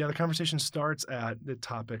 the conversation starts at the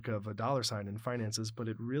topic of a dollar sign in finances, but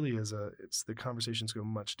it really is the conversations go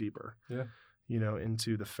much deeper. Yeah.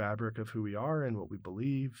 Into the fabric of who we are and what we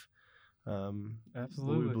believe. Absolutely.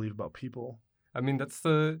 What we believe about people. I mean, that's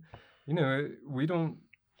we don't,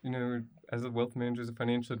 as a wealth manager, as a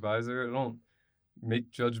financial advisor, I don't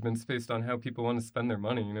make judgments based on how people want to spend their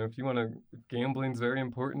money. If gambling's very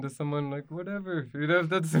important to someone, like whatever, if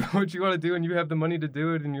that's what you want to do and you have the money to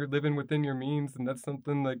do it and you're living within your means and that's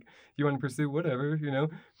something like you want to pursue, whatever,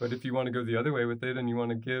 but if you want to go the other way with it and you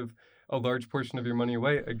want to give a large portion of your money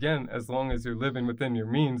away, again, as long as you're living within your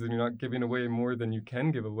means and you're not giving away more than you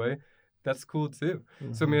can give away, that's cool too.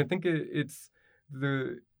 Mm-hmm. So, I mean, I think it's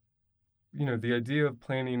the idea of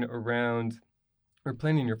planning around or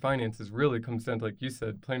planning your finances really comes down to, like you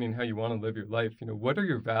said, planning how you want to live your life. What are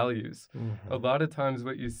your values? Mm-hmm. A lot of times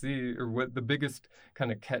what you see, or what the biggest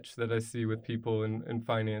kind of catch that I see with people in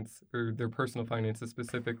finance, or their personal finances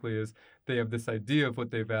specifically, is they have this idea of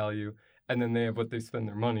what they value, and then they have what they spend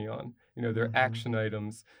their money on, their mm-hmm. action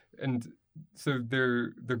items. And so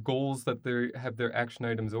their goals that they have their action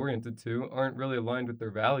items oriented to aren't really aligned with their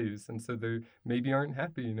values. And so they maybe aren't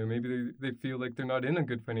happy. Maybe they feel like they're not in a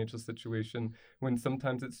good financial situation, when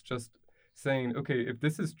sometimes it's just saying, okay, if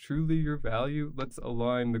this is truly your value, let's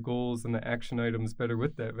align the goals and the action items better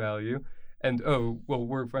with that value. And,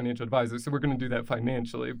 we're financial advisors, so we're going to do that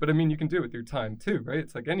financially. But, I mean, you can do it with your time, too, right?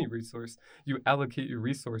 It's like any resource. You allocate your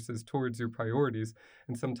resources towards your priorities.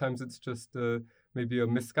 And sometimes it's just maybe a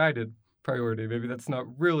misguided priority. Maybe that's not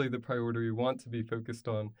really the priority we want to be focused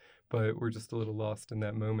on, but we're just a little lost in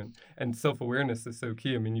that moment. And self-awareness is so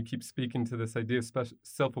key. I mean, you keep speaking to this idea of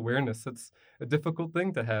self-awareness. It's a difficult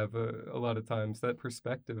thing to have a lot of times, that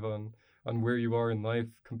perspective on where you are in life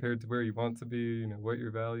compared to where you want to be, what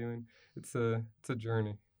you're valuing. It's a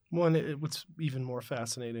journey. Well, and what's even more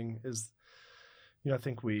fascinating is, I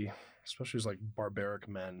think we, especially as like barbaric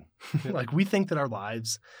men, like we think that our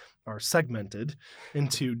lives are segmented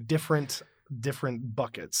into different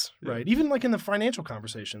buckets, right? Even like in the financial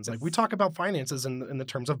conversations, like we talk about finances in the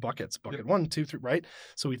terms of buckets, bucket 1, 2, 3, right?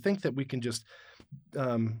 So we think that we can just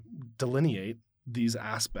delineate these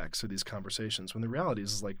aspects or these conversations, when the reality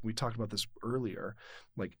is like we talked about this earlier,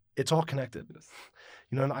 like it's all connected. Yes.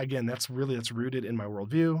 And again, that's rooted in my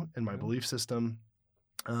worldview and my belief system.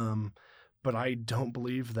 But I don't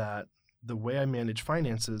believe that the way I manage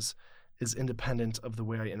finances is independent of the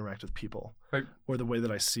way I interact with people, right, or the way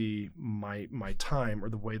that I see my time, or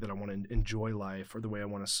the way that I want to enjoy life, or the way I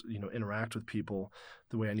want to interact with people,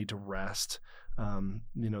 the way I need to rest,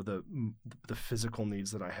 the physical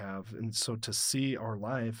needs that I have. And so to see our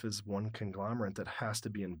life as one conglomerate that has to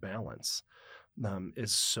be in balance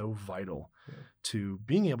is so vital to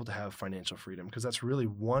being able to have financial freedom, because that's really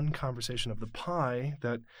one conversation of the pie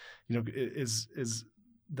that is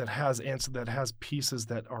that has pieces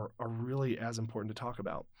that are really as important to talk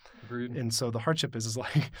about. Agreed. And so the hardship is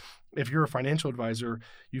like, if you're a financial advisor,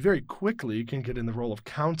 you very quickly can get in the role of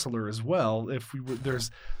counselor as well.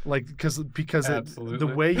 There's like, because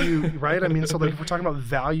the way you, right? I mean, so like if we're talking about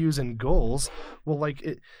values and goals, well, like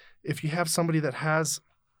if you have somebody that has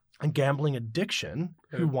a gambling addiction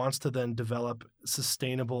who wants to then develop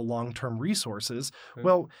sustainable long-term resources,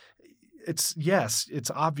 well, it's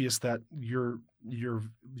obvious that your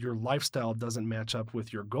lifestyle doesn't match up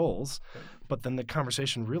with your goals, but then the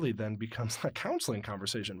conversation really then becomes a counseling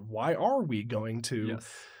conversation. Why are we going to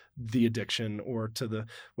the addiction, or to the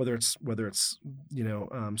whether it's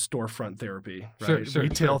storefront therapy, right?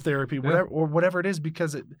 Retail therapy, whatever it is,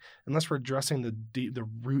 because unless we're addressing the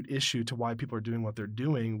root issue to why people are doing what they're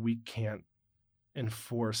doing, we can't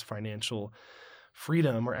enforce financial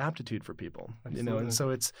freedom or aptitude for people. Absolutely. And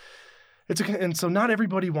so and so not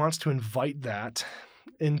everybody wants to invite that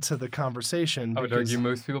into the conversation. I would argue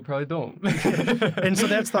most people probably don't. And so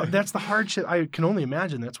that's the hardship. I can only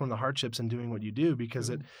imagine that's one of the hardships in doing what you do, because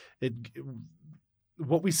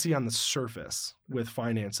what we see on the surface with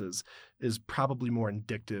finances is probably more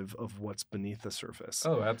indicative of what's beneath the surface.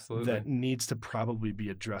 Oh, absolutely. That needs to probably be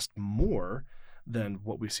addressed more than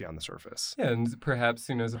what we see on the surface. Yeah, and perhaps,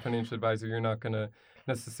 as a financial advisor, you're not going to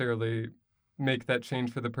necessarily make that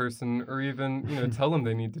change for the person, or even, tell them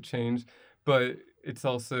they need to change. But it's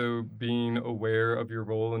also being aware of your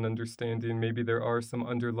role and understanding maybe there are some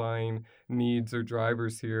underlying needs or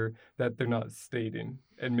drivers here that they're not stating.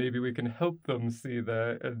 And maybe we can help them see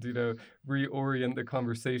that and, reorient the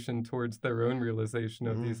conversation towards their own realization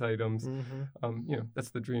of these items.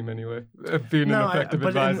 That's the dream anyway, of being an effective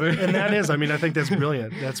advisor. And that is, I mean, I think that's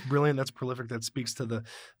brilliant. That's brilliant. That's prolific. That speaks to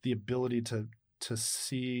the ability to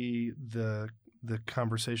see the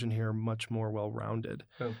conversation here much more well-rounded,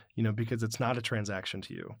 because it's not a transaction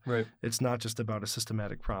to you. Right. It's not just about a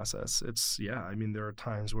systematic process. I mean, there are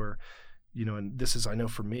times where, and this is, I know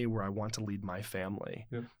for me, where I want to lead my family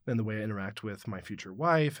and the way I interact with my future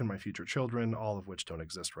wife and my future children, all of which don't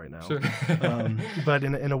exist right now. Sure. But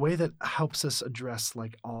in a way that helps us address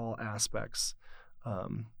like all aspects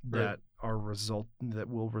that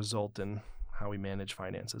will result in how we manage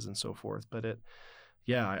finances and so forth. But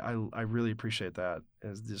I really appreciate that,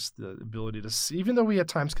 as just the ability to see, even though we at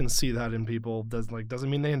times can see that in people, doesn't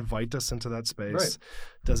mean they invite us into that space. Right.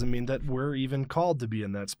 Doesn't mean that we're even called to be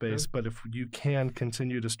in that space. But if you can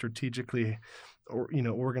continue to strategically,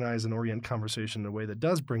 organize and orient conversation in a way that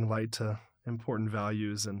does bring light to important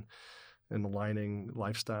values and aligning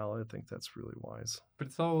lifestyle, I think that's really wise. But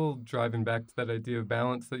it's all driving back to that idea of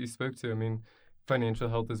balance that you spoke to. I mean, financial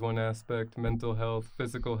health is one aspect, mental health,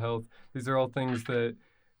 physical health. These are all things that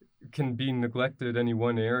can be neglected any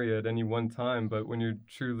one area at any one time. But when you're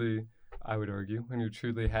truly, I would argue, when you're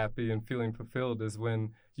truly happy and feeling fulfilled is when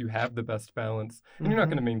you have the best balance. And you're not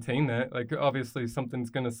going to maintain that. Like, obviously, something's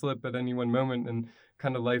going to slip at any one moment. And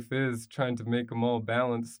kind of life is trying to make them all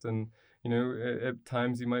balanced. And, at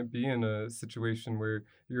times you might be in a situation where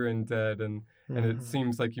you're in debt and it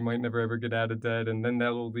seems like you might never ever get out of debt. And then that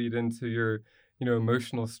will lead into your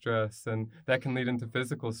emotional stress, and that can lead into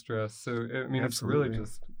physical stress. So, I mean, It's really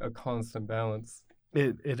just a constant balance.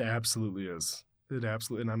 It absolutely is. It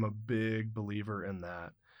absolutely, and I'm a big believer in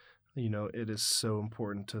that. It is so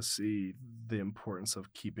important to see the importance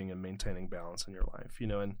of keeping and maintaining balance in your life,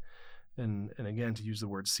 and again, to use the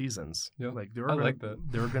word seasons. Like there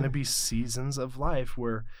are going to be seasons of life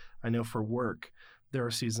where I know for work, there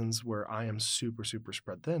are seasons where I am super, super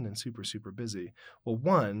spread thin and super, super busy. Well,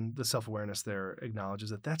 one, the self-awareness there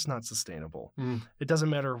acknowledges that that's not sustainable. It doesn't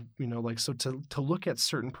matter, so to look at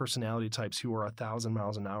certain personality types who are 1,000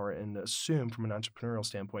 miles an hour and assume from an entrepreneurial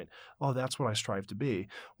standpoint, oh, that's what I strive to be.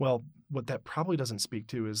 Well, what that probably doesn't speak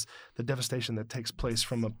to is the devastation that takes place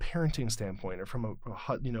from a parenting standpoint or from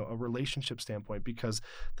a relationship standpoint, because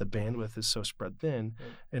the bandwidth is so spread thin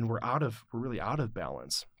and we're really out of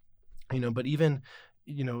balance. But even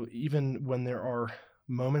when there are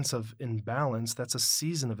moments of imbalance, that's a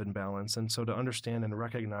season of imbalance. And so to understand and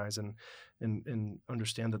recognize and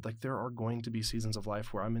understand that, like, there are going to be seasons of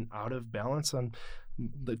life where I'm out of balance on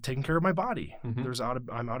taking care of my body.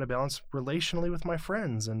 I'm out of balance relationally with my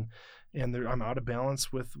friends, and I'm out of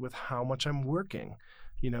balance with how much I'm working.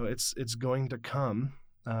 It's going to come,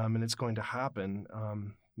 and it's going to happen.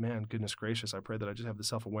 Man, goodness gracious, I pray that I just have the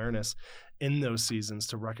self-awareness in those seasons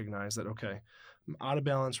to recognize that, okay, I'm out of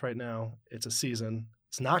balance right now. It's a season.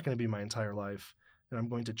 It's not going to be my entire life. And I'm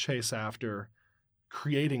going to chase after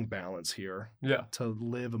creating balance here to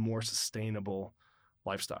live a more sustainable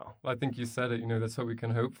lifestyle. Well, I think you said it, that's what we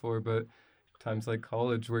can hope for. But times like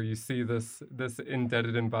college where you see this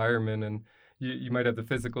indebted environment, and you might have the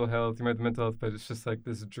physical health, you might have the mental health, but it's just like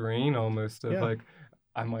this drain almost of like,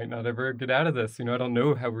 I might not ever get out of this. I don't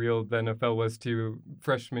know how real the NFL was to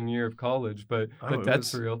freshman year of college, but the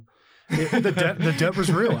debt's real. The debt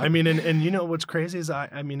was real. I mean, and what's crazy is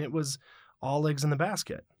it was all eggs in the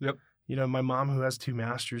basket. Yep. My mom, who has 2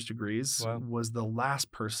 master's degrees, was the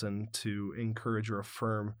last person to encourage or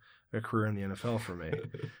affirm a career in the NFL for me.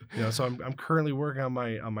 So I'm currently working on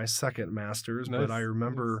my second master's, nice. But I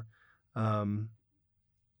remember, I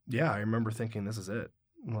remember thinking, this is it.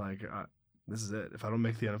 Like, this is it. If I don't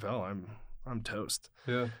make the NFL, I'm toast.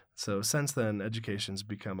 Yeah. So since then, education's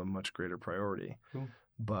become a much greater priority. Cool.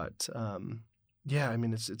 But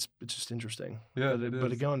it's just interesting. Yeah,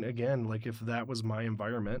 but again, like, if that was my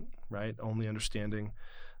environment, right? Only understanding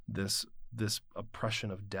this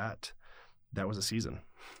oppression of debt, that was a season.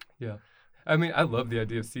 Yeah. I mean, I love the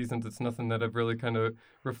idea of seasons. It's nothing that I've really kind of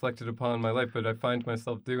reflected upon in my life, but I find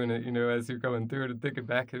myself doing it, as you're going through it and thinking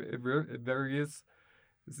back, it very is.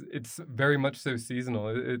 It's very much so seasonal.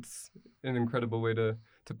 It's an incredible way to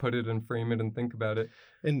put it and frame it and think about it.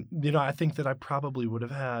 And, I think that I probably would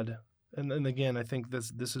have had, and again, I think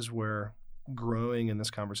this is where growing in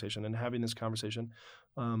this conversation and having this conversation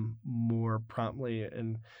more promptly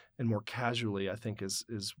and more casually, I think is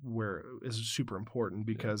super important,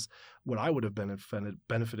 because what I would have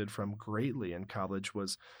benefited from greatly in college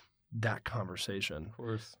was that conversation. Of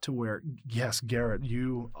course. To where, yes, Garrett,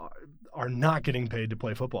 you are not getting paid to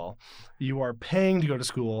play football. You are paying to go to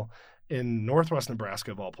school in Northwest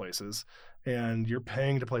Nebraska, of all places, and you're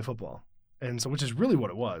paying to play football. And so, which is really what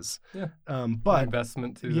it was. Yeah. But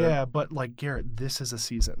investment too. Yeah, but like Garrett, this is a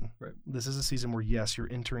season. Right. This is a season where, yes,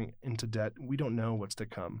 you're entering into debt. We don't know what's to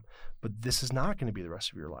come, but this is not going to be the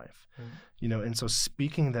rest of your life. Right. And so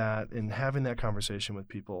speaking that and having that conversation with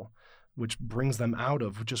people, which brings them out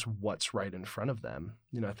of just what's right in front of them,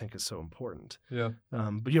 I think is so important. Yeah.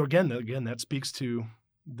 But again, that speaks to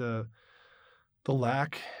the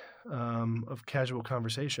lack of casual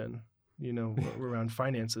conversation, around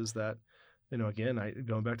finances that, again,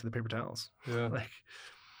 going back to the paper towels. Yeah. Like,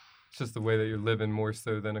 it's just the way that you're living more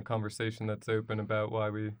so than a conversation that's open about why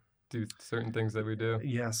we do certain things that we do.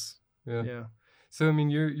 Yes. Yeah. So, I mean,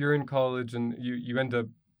 you're in college and you end up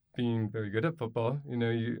being very good at football.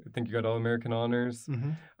 I think you got All-American honors.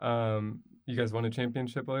 Mm-hmm. You guys won a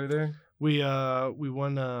championship while you were there? We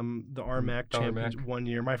won the RMAC championship one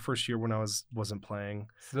year. My first year when I wasn't playing,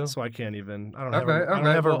 so I can't even. I don't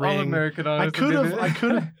have a ring. All-American honors. I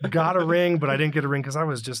could have got a ring, but I didn't get a ring because I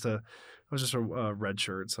was just a red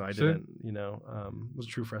shirt, so I didn't. Was a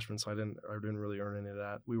true freshman, so I didn't really earn any of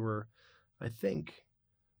that. We were, I think,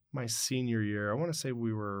 my senior year. I want to say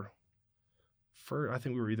we were. I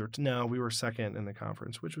think we were we were second in the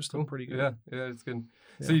conference, which was still pretty good. Yeah, it's good.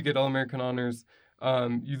 Yeah. So you get All-American honors.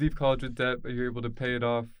 You leave college with debt, but you're able to pay it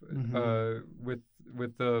off with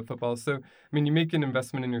the football. So, I mean, you make an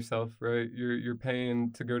investment in yourself, right? You're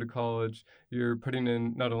paying to go to college. You're putting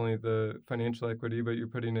in not only the financial equity, but you're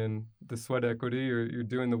putting in the sweat equity. You're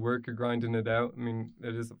doing the work. You're grinding it out. I mean,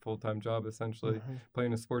 it is a full-time job, essentially,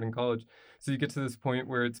 playing a sport in college. So you get to this point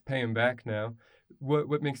where it's paying back now.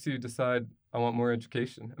 What makes you decide, I want more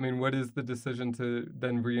education? I mean, what is the decision to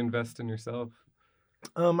then reinvest in yourself?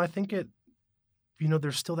 I think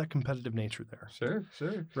there's still that competitive nature there. Sure.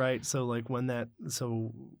 Right. So like when the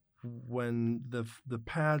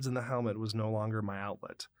pads and the helmet was no longer my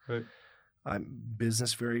outlet, right.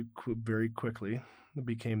 Business very quickly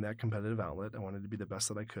became that competitive outlet. I wanted to be the best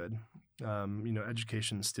that I could.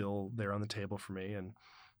 Education's still there on the table for me, and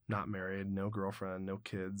not married, no girlfriend, no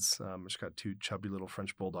kids. I just got 2 chubby little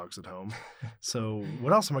French bulldogs at home. So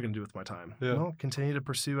what else am I going to do with my time? Yeah. Well, continue to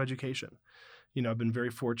pursue education. I've been very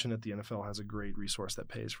fortunate. The NFL has a great resource that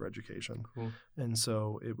pays for education. Cool. And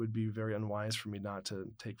so it would be very unwise for me not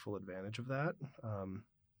to take full advantage of that,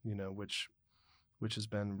 which has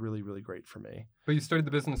been really, really great for me. But you started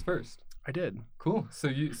the business first. I did. Cool. So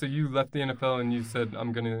you left the NFL and you said,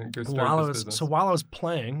 I'm going to go start this business. So while I was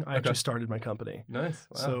playing, I actually started my company. Nice.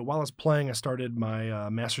 Wow. So while I was playing, I started my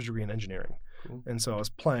master's degree in engineering. Cool. And so I was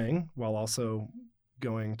playing while also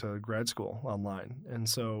going to grad school online. And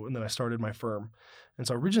then I started my firm. And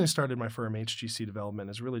so I originally started my firm, HGC Development,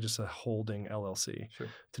 as really just a holding LLC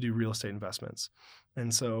to do real estate investments.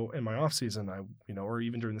 And so in my off season, or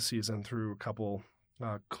even during the season, through a couple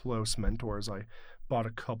close mentors, I bought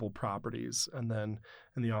a couple properties and then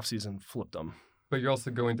in the off season flipped them. But you're also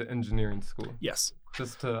going to engineering school. Yes.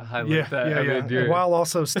 Just to highlight that. Yeah. While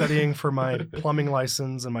also studying for my plumbing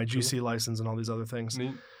license and my GC license and all these other things.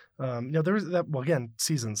 Neat. There was that. Well, again,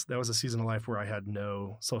 seasons. That was a season of life where I had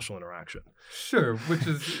no social interaction. Sure, which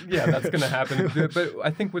is that's going to happen. But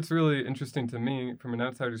I think what's really interesting to me, from an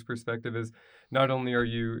outsider's perspective, is not only are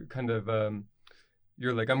you kind of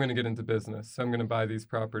you're like, I'm going to get into business, so I'm going to buy these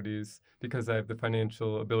properties because I have the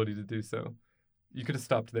financial ability to do so. You could have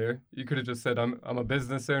stopped there. You could have just said, I'm a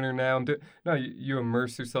business owner now. No, you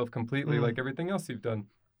immerse yourself completely, like everything else you've done.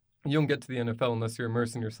 You don't get to the NFL unless you're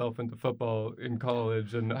immersing yourself into football in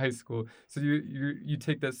college and high school. So you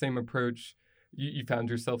take that same approach. You found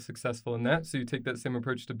yourself successful in that. So you take that same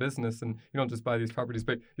approach to business, and you don't just buy these properties,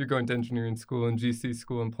 but you're going to engineering school and GC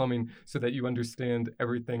school and plumbing so that you understand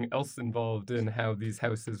everything else involved in how these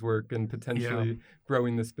houses work and potentially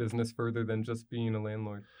growing this business further than just being a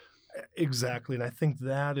landlord. Exactly. And I think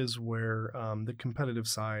that is where the competitive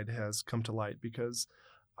side has come to light, because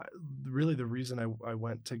really the reason I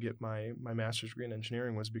went to get my master's degree in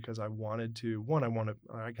engineering was because I wanted to,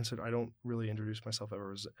 I don't really introduce myself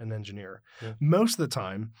ever as an engineer. Yeah. Most of the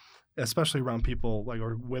time, especially around people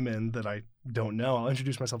or women that I don't know, I'll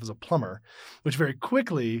introduce myself as a plumber, which very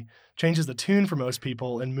quickly changes the tune for most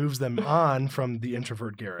people and moves them on from the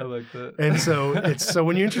introvert Garrett. I like that. And so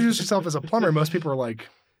when you introduce yourself as a plumber, most people are like,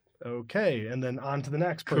 okay, and then on to the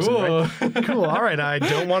next person. Cool. Right? Cool. All right. I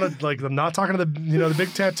don't want to I'm not talking to the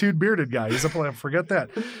big tattooed bearded guy. He's a player. Forget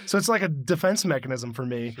that. So it's like a defense mechanism for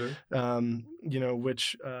me. Sure.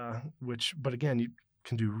 Which but again,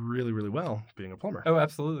 can do really, really well being a plumber. Oh,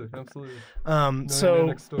 absolutely. Absolutely. So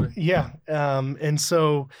next door. yeah. And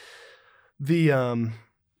so the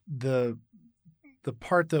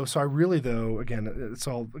part though, so I really though, again, it's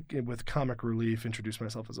all with comic relief, introduce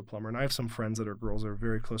myself as a plumber. And I have some friends that are girls that are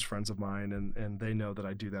very close friends of mine, and they know that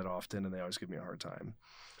I do that often, and they always give me a hard time.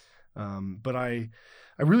 But I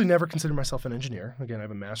really never consider myself an engineer. Again, I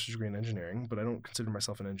have a master's degree in engineering, but I don't consider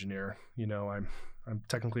myself an engineer. You know, I'm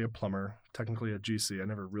technically a plumber, technically a GC. I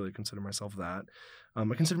never really consider myself that. I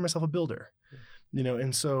consider myself a builder, you know,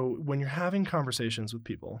 and so when you're having conversations with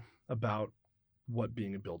people about what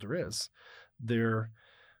being a builder is, there's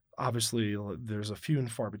a few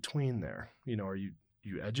and far between there. You know, are you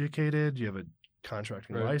educated? Do you have a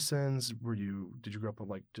contracting license? Did you grow up with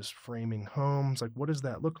like just framing homes? Like, what does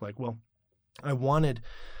that look like? Well, I wanted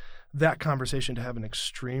that conversation to have an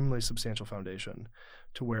extremely substantial foundation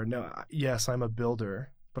to where, yes, I'm a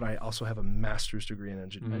builder, but I also have a master's degree in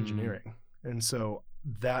engineering. And so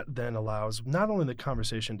that then allows not only the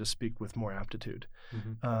conversation to speak with more aptitude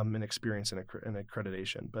and experience and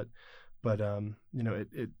accreditation, but you know,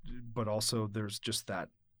 but also there's just that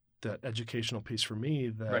educational piece for me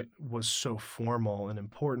that was so formal and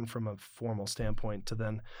important from a formal standpoint to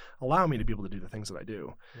then allow me to be able to do the things that I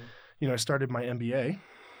do. You know, I started my MBA,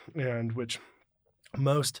 and which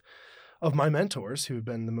most of my mentors who have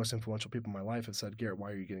been the most influential people in my life have said, Garrett, why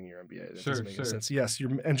are you getting your MBA? That doesn't make any sense. Yes, your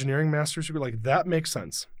engineering master's degree, like that makes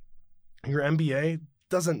sense. Your MBA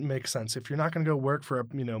doesn't make sense. If you're not going to go work for a,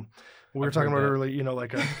 you know, we were talking about earlier, you know,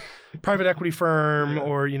 like a private equity firm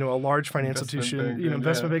or, you know, a large financial institution, you know,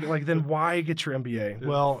 investment bank, like then why get your MBA? Yeah.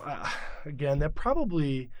 Well, again, that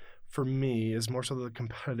probably for me is more so the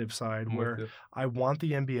competitive side where I want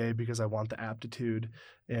the MBA because I want the aptitude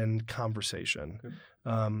and conversation,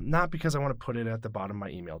 not because I want to put it at the bottom of my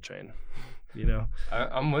email chain. You know,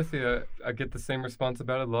 I'm with you. I get the same response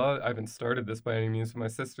about it a lot. I haven't started this by any means. My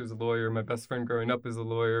sister's a lawyer. My best friend growing up is a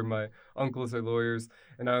lawyer. My uncles are lawyers.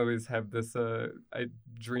 And I always have this, I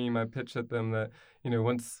pitch at them that, you know,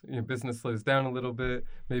 once business slows down a little bit,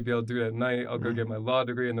 maybe I'll do it at night. I'll go get my law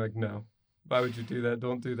degree. And they're like, no, why would you do that?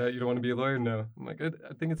 Don't do that. You don't want to be a lawyer? No. I'm like,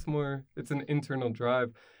 I think it's an internal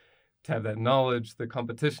drive to have that knowledge, the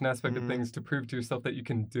competition aspect of things, to prove to yourself that you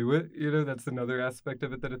can do it. You know, that's another aspect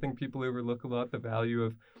of it that I think people overlook a lot, the value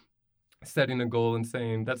of setting a goal and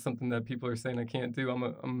saying, that's something that people are saying I can't do. I'm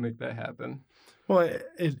gonna make that happen. Well,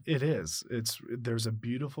 it is. There's a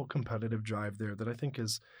beautiful competitive drive there that I think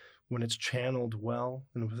is, when it's channeled well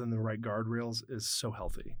and within the right guardrails, is so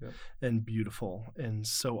healthy and beautiful and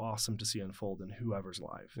so awesome to see unfold in whoever's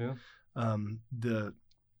life. Yeah.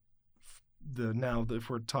 Now, if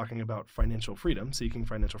we're talking about financial freedom, seeking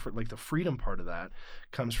financial freedom, like the freedom part of that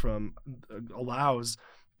comes from, allows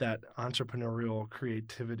that entrepreneurial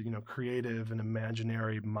creativity, you know, creative and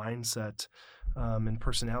imaginary mindset and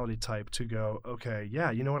personality type to go, okay, yeah,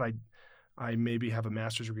 you know what, I maybe have a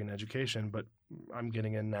master's degree in education, but I'm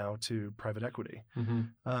getting in now to private equity.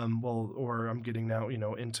 Or I'm getting now, you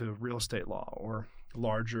know, into real estate law or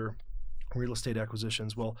larger real estate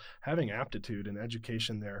acquisitions. Well, having aptitude and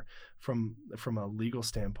education there from a legal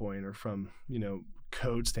standpoint or from, you know,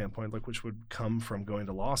 code standpoint, like which would come from going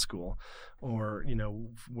to law school, or, you know,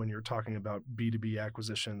 when you're talking about B2B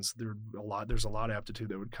acquisitions, there's a lot of aptitude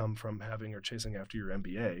that would come from having or chasing after your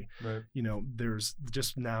MBA. Right. You know, there's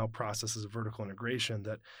just now processes of vertical integration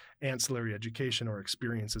that ancillary education or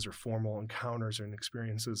experiences or formal encounters and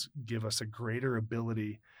experiences give us a greater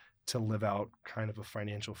ability to live out kind of a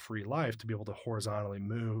financial free life, to be able to horizontally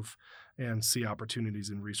move and see opportunities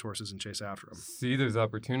and resources and chase after them. See those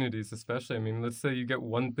opportunities, especially. I mean, let's say you get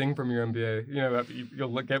one thing from your MBA, you know,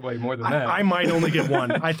 you'll get way more than that. I might only get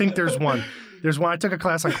one. I think there's one. I took a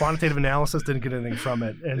class on quantitative analysis, didn't get anything from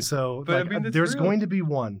it. And so but, like, I mean, there's going to be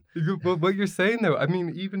one. But what you're saying though, I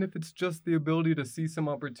mean, even if it's just the ability to see some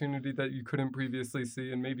opportunity that you couldn't previously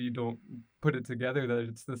see, and maybe you don't put it together that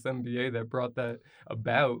it's this MBA that brought that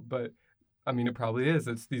about, but I mean, it probably is.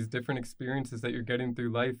 It's these different experiences that you're getting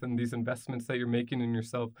through life and these investments that you're making in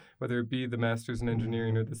yourself, whether it be the master's in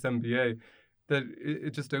engineering or this MBA, that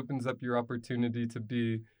it just opens up your opportunity to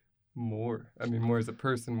be more. I mean, more as a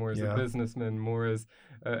person, more as a businessman, more as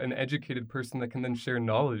an educated person that can then share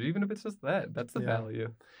knowledge, even if it's just that. That's the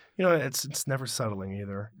value. You know, it's never settling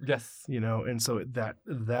either. Yes. You know, and so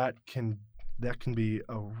that can be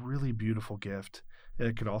a really beautiful gift.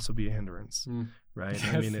 It could also be a hindrance, right?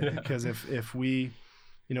 Yes, I mean, because if we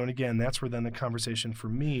And again, that's where then the conversation for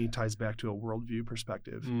me ties back to a worldview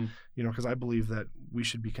perspective, because I believe that we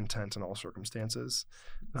should be content in all circumstances.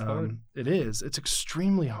 It's hard. It is. It's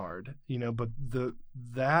extremely hard, but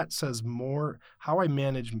that says more, how I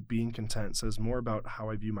manage being content says more about how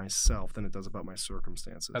I view myself than it does about my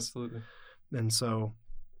circumstances. Absolutely. And so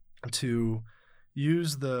to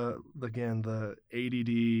use the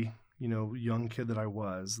ADD, young kid that I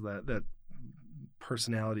was, that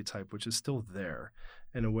personality type, which is still there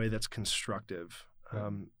in a way that's constructive,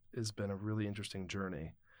 has been a really interesting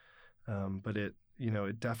journey. But it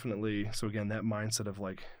definitely, so again, that mindset of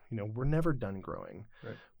like, we're never done growing.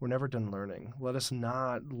 Right. We're never done learning. Let us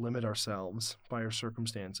not limit ourselves by our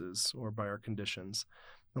circumstances or by our conditions.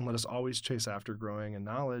 And let us always chase after growing in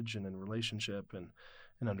knowledge and in relationship and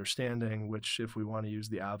understanding, which if we want to use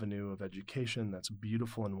the avenue of education, that's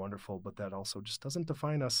beautiful and wonderful, but that also just doesn't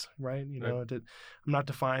define us, right? I'm not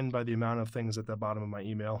defined by the amount of things at the bottom of my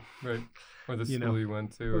email. Right. Or the school you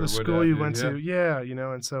went to. Or the school you went to. Yeah.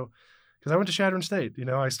 And so, because I went to Chadron State,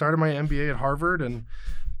 I started my MBA at Harvard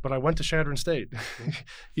but I went to Chadron State,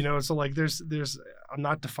 so like there's, I'm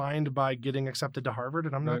not defined by getting accepted to Harvard,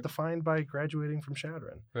 and I'm not defined by graduating from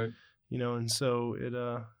Chadron. Right. And so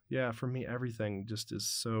it, for me, everything just is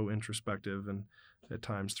so introspective and at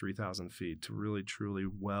times 3,000 feet to really, truly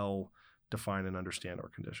well define and understand our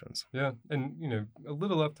conditions. Yeah. And, a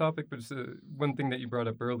little off topic, but just one thing that you brought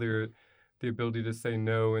up earlier, the ability to say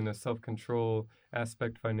no and a self-control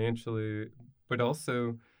aspect financially, but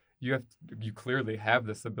also you clearly have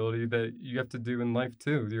this ability that you have to do in life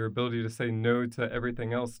too. Your ability to say no to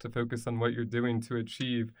everything else, to focus on what you're doing to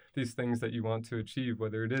achieve these things that you want to achieve,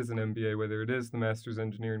 whether it is an MBA, whether it is the master's in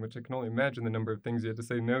engineering, which I can only imagine the number of things you had to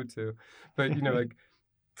say no to. But, like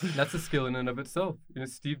that's a skill in and of itself.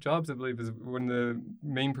 Steve Jobs, I believe, is one of the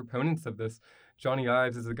main proponents of this. Johnny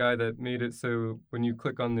Ives is the guy that made it so when you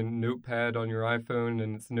click on the notepad on your iPhone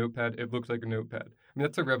and it's a notepad, it looks like a notepad. I mean,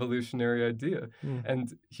 that's a revolutionary idea.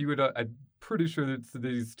 And he would, I'm pretty sure that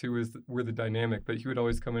these two were the dynamic, but he would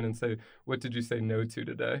always come in and say, what did you say no to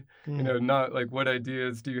today? Not like, what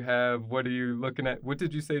ideas do you have? What are you looking at? What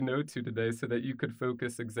did you say no to today? So that you could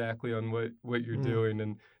focus exactly on what you're doing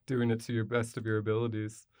and doing it to your best of your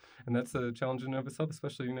abilities. And that's a challenge in and of itself,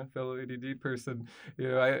 especially, fellow ADD person.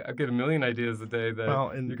 I get a million ideas a day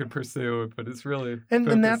that you could pursue, but it's really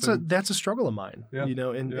and that's a struggle of mine. Yeah.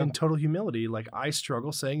 In total humility, like I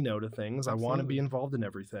struggle saying no to things. Absolutely. I want to be involved in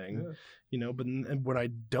everything. Yeah. But when I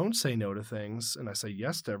don't say no to things and I say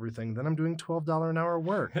yes to everything, then I'm doing $12 an hour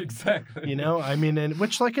work. Exactly. And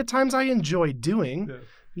which like at times I enjoy doing. Yeah.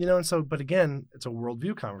 And so, but again, it's a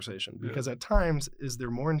worldview conversation because at times, is there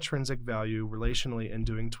more intrinsic value relationally in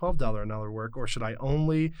doing $12 an hour work, or should I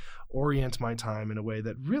only orient my time in a way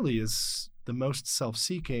that really is the most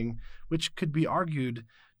self-seeking, which could be argued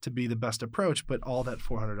to be the best approach, but all that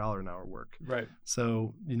 $400 an hour work. Right.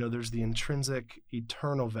 So, there's the intrinsic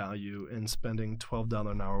eternal value in spending $12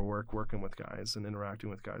 an hour work working with guys and interacting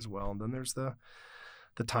with guys well. And then there's the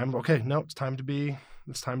time, okay, no, it's time to be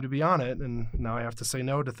on it. And now I have to say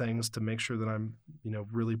no to things to make sure that I'm,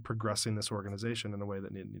 really progressing this organization in a way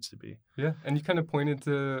that it needs to be. Yeah. And you kind of pointed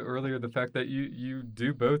to earlier the fact that you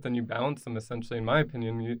do both and you balance them essentially, in my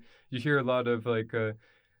opinion. You hear a lot of like,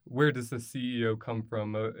 where does the CEO come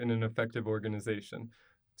from in an effective organization?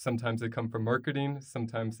 Sometimes they come from marketing.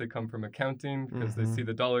 Sometimes they come from accounting because they see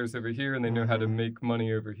the dollars over here and they know how to make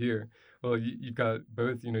money over here. Well, you've got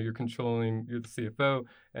both. You're the CFO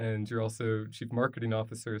and you're also chief marketing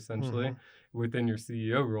officer essentially within your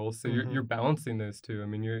CEO role. So you're balancing those two. I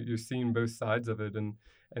mean, you're seeing both sides of it,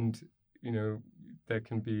 and that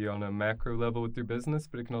can be on a macro level with your business,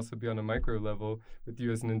 but it can also be on a micro level with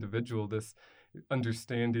you as an individual. This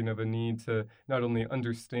understanding of a need to not only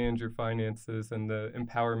understand your finances and the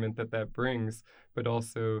empowerment that brings, but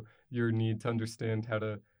also your need to understand how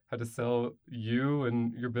to sell you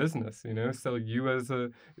and your business, sell you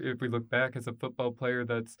if we look back as a football player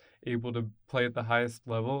that's able to play at the highest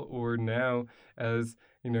level, or now as,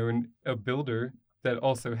 a builder that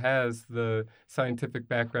also has the scientific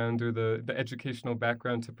background or the educational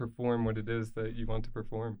background to perform what it is that you want to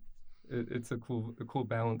perform. It's a cool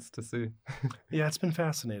balance to see. Yeah, it's been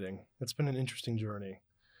fascinating. It's been an interesting journey.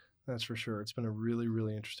 That's for sure. It's been a really,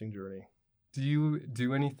 really interesting journey. Do you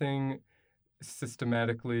do anything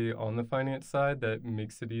systematically on the finance side that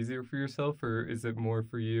makes it easier for yourself, or is it more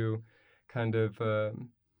for you kind of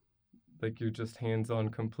like you're just hands-on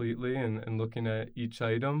completely and looking at each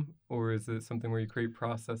item, or is it something where you create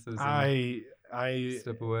processes and I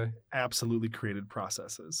step away? Absolutely created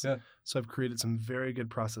processes. Yeah. So I've created some very good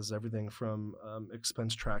processes, everything from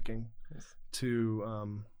expense tracking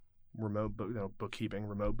to bookkeeping,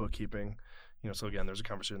 remote bookkeeping. So again, there's a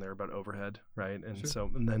conversation there about overhead, right? And Sure.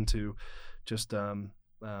 and then to just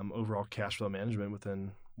overall cash flow management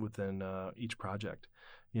within each project.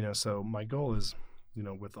 So my goal is,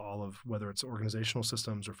 with all of, whether it's organizational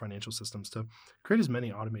systems or financial systems, to create as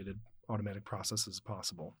many automatic processes as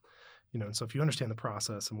possible. And so if you understand the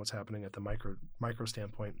process and what's happening at the micro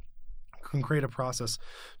standpoint, can create a process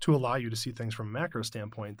to allow you to see things from a macro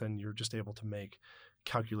standpoint, then you're just able to make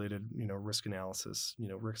calculated, risk analysis,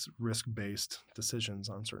 risk-based decisions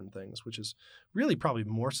on certain things, which is really probably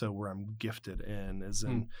more so where I'm gifted in, is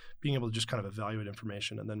in being able to just kind of evaluate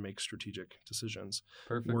information and then make strategic decisions.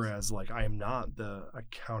 Perfect. Whereas I am not the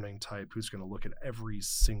accounting type who's going to look at every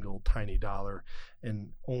single tiny dollar and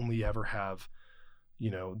only ever have,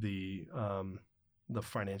 the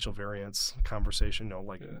financial variance conversation,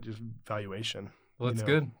 just valuation. Well, it's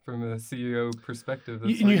good from a CEO perspective.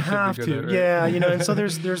 That's You have to, at, right? yeah. And so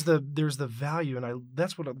there's the value, and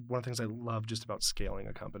that's one of the things I love just about scaling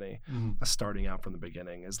a company, starting out from the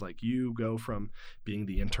beginning, is you go from being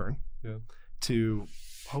the intern to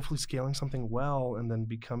hopefully scaling something well, and then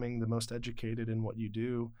becoming the most educated in what you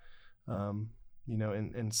do.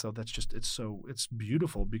 And so that's just, it's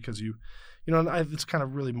beautiful, because it's kind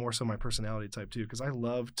of really more so my personality type too, because I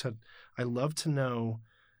love to know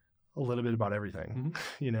a little bit about everything,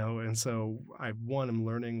 and so I'm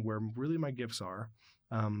learning where really my gifts are.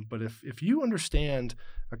 But if you understand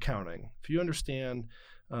accounting, if you understand,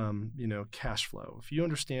 cash flow, if you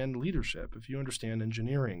understand leadership, if you understand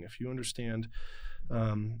engineering, if you understand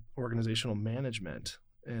organizational management,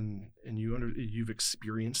 and you've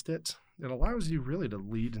experienced it, it allows you really to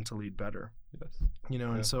lead and to lead better. Yes.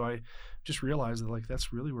 And so I just realized that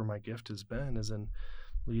that's really where my gift has been, is in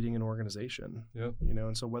leading an organization. Yeah.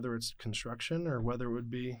 And so whether it's construction or whether it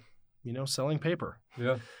would be, selling paper.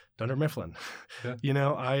 Yeah. Dunder Mifflin. Yeah.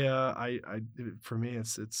 For me, I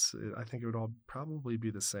think it would all probably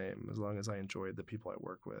be the same, as long as I enjoyed the people I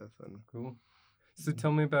work with. And cool. So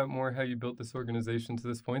tell me about more how you built this organization to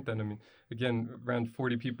this point then. I mean, again, around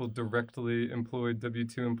 40 people directly employed,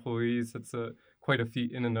 W-2 employees. That's quite a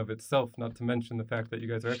feat in and of itself, not to mention the fact that you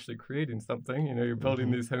guys are actually creating something. You're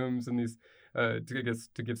building these homes and these,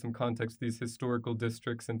 to give some context, these historical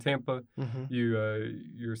districts in Tampa.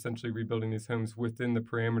 You're essentially rebuilding these homes within the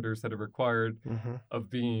parameters that are required of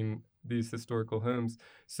being these historical homes.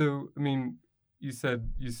 So, I mean, you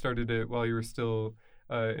said you started it while you were still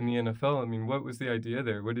in the NFL. I mean, what was the idea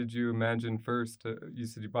there? What did you imagine first? You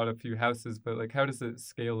said you bought a few houses, but how does it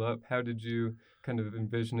scale up? How did you kind of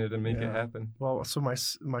envision it and make it happen? Well, so my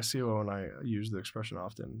COO and I use the expression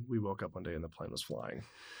often. We woke up one day and the plane was flying.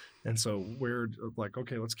 And so we're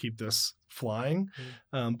okay, let's keep this flying.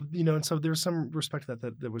 And so there's some respect to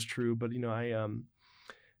that was true. But,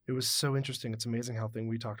 it was so interesting. It's amazing how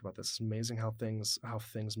we talked about this. It's amazing how things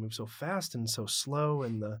move so fast and so slow,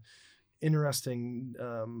 and the interesting,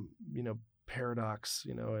 paradox,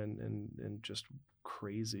 and just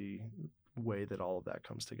crazy way that all of that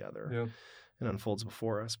comes together and unfolds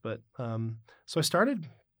before us. But so I started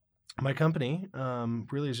my company,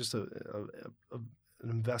 really as just an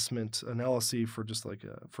investment, an LLC for just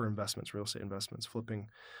for investments, real estate investments, flipping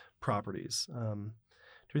properties.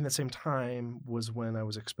 During that same time was when I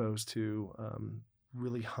was exposed to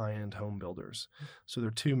really high-end home builders. So there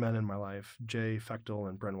are two men in my life, Jay Fechtel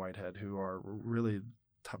and Brent Whitehead, who are really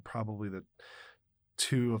probably the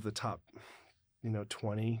two of the top,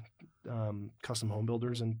 20 custom home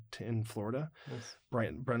builders in Florida. Yes.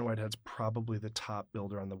 Brent Whitehead's probably the top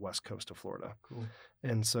builder on the west coast of Florida. Cool.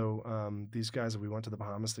 And so these guys, we went to the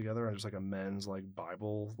Bahamas together on just a men's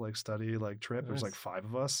Bible study trip. Nice. It was 5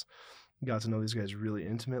 of us. Got to know these guys really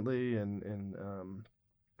intimately, and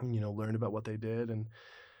learned about what they did, and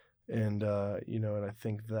I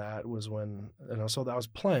think that was when, so that was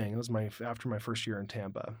playing. It was after my first year in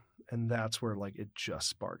Tampa, and that's where it just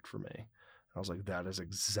sparked for me. I was like, that is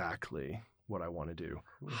exactly what I want to do.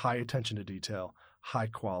 High attention to detail, high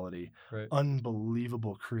quality, right.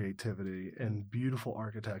 Unbelievable creativity, and beautiful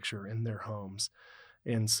architecture in their homes.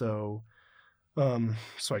 And so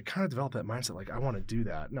I kind of developed that mindset, I want to do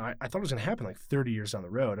that. Now, I thought it was going to happen 30 years down the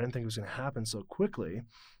road. I didn't think it was going to happen so quickly.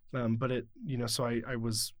 But it, so I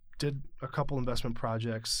did a couple investment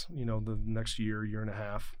projects, the next year and a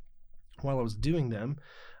half. While I was doing them,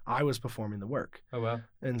 I was performing the work. Oh, wow.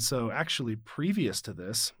 And so actually previous to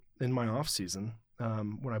this, in my off season,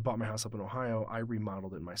 when I bought my house up in Ohio, I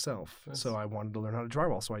remodeled it myself. Nice. So I wanted to learn how to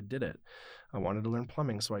drywall, so I did it. I wanted to learn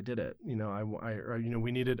plumbing, so I did it. I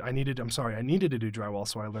needed to do drywall,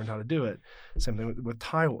 so I learned how to do it. Same thing with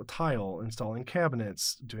tile, installing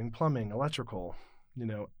cabinets, doing plumbing, electrical.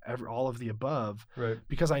 all of the above, Right.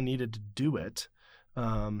 because I needed to do it.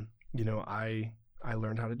 I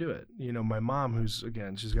learned how to do it. My mom, who's,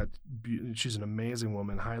 again, she's an amazing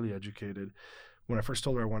woman, highly educated. When I first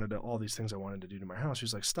told her I wanted all these things I wanted to do to my house,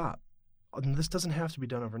 she's like, stop. This doesn't have to be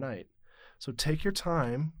done overnight. So take your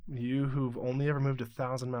time, you who've only ever moved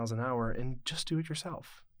 1,000 miles an hour, and just do it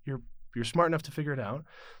yourself. You're smart enough to figure it out.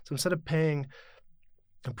 So instead of paying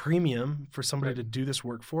a premium for somebody to do this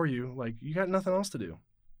work for you, like, you got nothing else to do.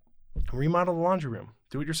 Remodel the laundry room.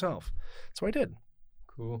 Do it yourself. So I did.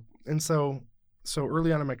 Cool. And so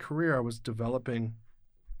early on in my career, I was developing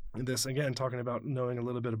this, again, talking about knowing a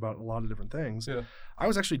little bit about a lot of different things. Yeah. I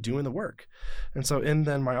was actually doing the work. And so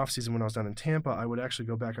then my off season, when I was down in Tampa, I would actually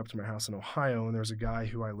go back up to my house in Ohio, and there was a guy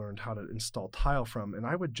who I learned how to install tile from, and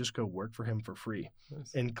I would just go work for him for free.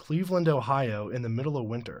 Nice. In Cleveland, Ohio, in the middle of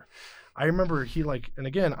winter. I remember and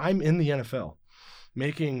again, I'm in the NFL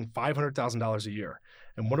making $500,000 a year.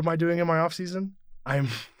 And what am I doing in my off season? I'm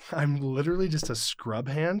literally just a scrub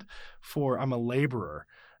hand I'm a laborer,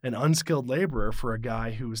 an unskilled laborer for a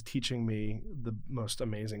guy who was teaching me the most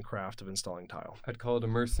amazing craft of installing tile. I'd call it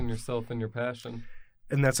immersing yourself in your passion.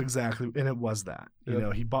 And it was that.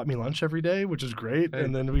 Yep. He bought me lunch every day, which is great. Hey.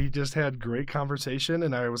 And then we just had great conversation,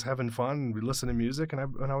 and I was having fun, and we listened to music, and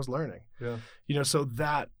I was learning. Yeah. So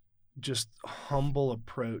that just humble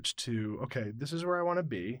approach to, okay, this is where I want to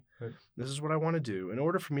be. Right. This is what I want to do. In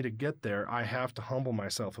order for me to get there, I have to humble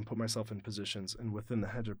myself and put myself in positions and within the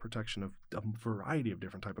hedge of protection of a variety of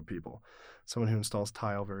different type of people. Someone who installs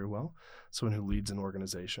tile very well, someone who leads an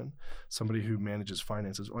organization, somebody who manages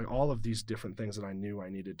finances, like all of these different things that I knew I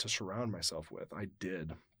needed to surround myself with, I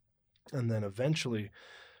did. And then eventually,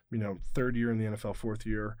 third year in the NFL, fourth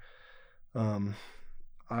year, I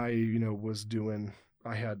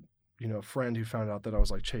had a friend who found out that I was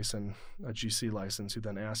like chasing a GC license, who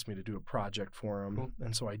then asked me to do a project for him. Cool.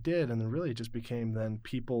 And so I did. And then really it just became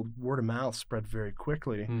word of mouth spread very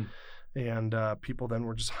quickly. And people then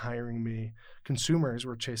were just hiring me. Consumers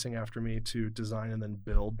were chasing after me to design and then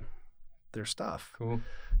build their stuff. Cool.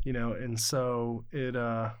 And so it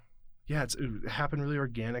happened really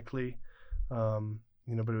organically.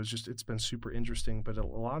 But it's been super interesting. But a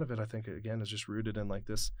lot of it, I think, again, is just rooted in like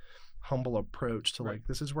this humble approach to like,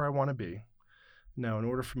 this is where I want to be. Now, in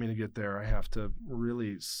order for me to get there, I have to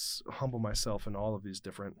really humble myself in all of these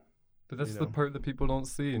different. But that's the part that people don't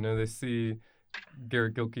see. They see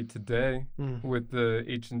Garrett Gilkey today with the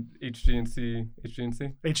HGC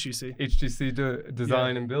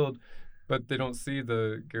Design and Build, but they don't see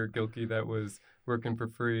the Garrett Gilkey that was working for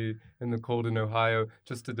free in the cold in Ohio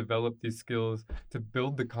just to develop these skills, to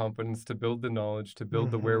build the confidence, to build the knowledge, to build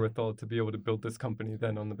the wherewithal to be able to build this company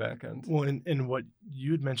then on the back end. Well, and what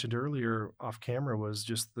you had mentioned earlier off camera was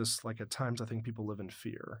just this, like, at times I think people live in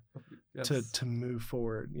fear to move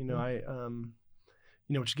forward.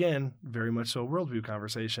 Which again, very much so a worldview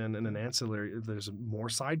conversation, and an ancillary, there's a more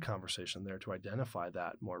side conversation there to identify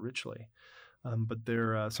that more richly. But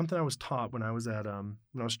there, something I was taught when I was when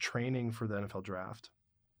I was training for the NFL draft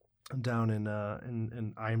down in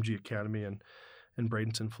IMG Academy in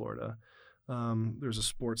Bradenton, Florida. There's a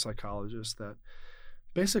sports psychologist that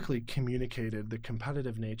basically communicated the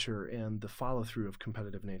competitive nature and the follow through of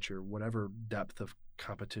competitive nature, whatever depth of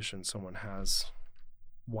competition someone has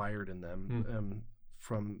wired in them.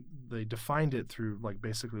 They defined it through like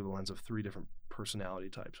basically the lens of three different personality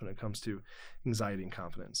types when it comes to anxiety and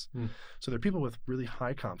confidence. So there are people with really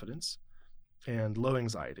high confidence and low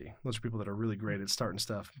anxiety. Those are people that are really great at starting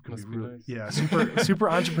stuff. Must be nice. Yeah, super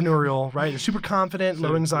entrepreneurial, right? They're super confident,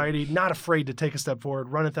 low anxiety, not afraid to take a step forward,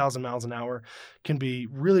 run 1,000 miles an hour, can be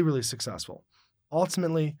really, really successful.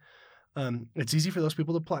 Ultimately, it's easy for those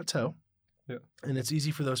people to plateau, and it's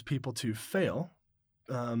easy for those people to fail.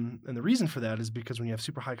 And the reason for that is because when you have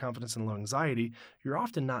super high confidence and low anxiety, you're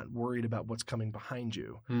often not worried about what's coming behind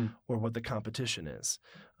you or what the competition is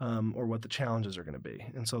or what the challenges are going to be.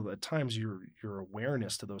 And so at times your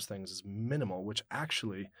awareness to those things is minimal, which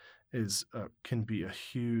actually can be a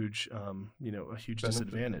huge benefit.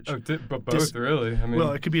 Disadvantage. But both really. I mean,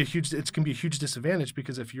 well, it can be a huge disadvantage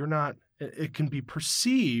because if you're not, it can be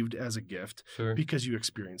perceived as a gift because you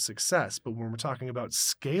experience success. But when we're talking about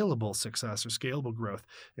scalable success or scalable growth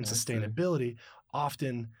and sustainability,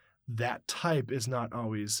 often that type is not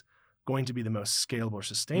always going to be the most scalable or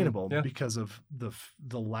sustainable because of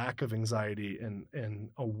the lack of anxiety and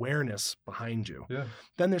awareness behind you.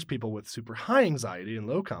 Then there's people with super high anxiety and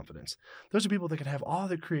low confidence. Those are people that can have all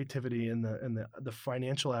the creativity and the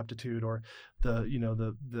financial aptitude or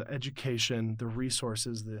the education, the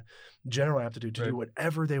resources, the general aptitude to do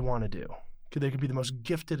whatever they want to do, They could be the most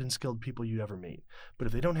gifted and skilled people you'd ever meet. But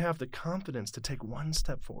if they don't have the confidence to take one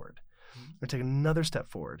step forward or take another step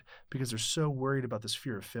forward because they're so worried about this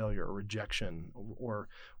fear of failure or rejection or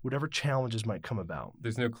whatever challenges might come about.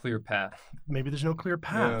 There's no clear path. Maybe there's no clear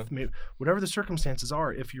path. Yeah. Maybe, whatever the circumstances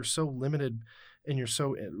are, if you're so limited and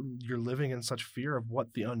you're living in such fear of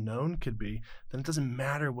what the unknown could be, then it doesn't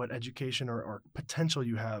matter what education or potential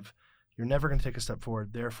you have. You're never going to take a step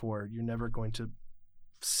forward. Therefore, you're never going to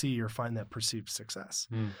see or find that perceived success.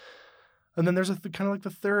 And then there's kind of like the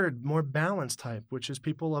third, more balanced type, which is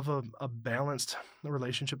people of a balanced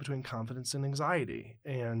relationship between confidence and anxiety.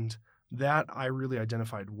 And that I really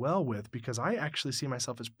identified well with because I actually see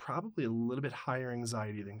myself as probably a little bit higher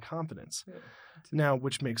anxiety than confidence. Yeah. Now,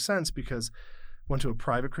 which makes sense because I went to a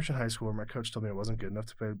private Christian high school where my coach told me I wasn't good enough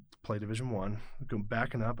to play Division I. Going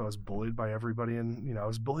backing up, I was bullied by everybody. And, I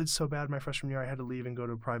was bullied so bad my freshman year, I had to leave and go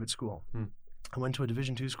to a private school. I went to a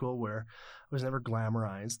Division II school where I was never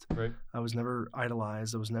glamorized. Right. I was never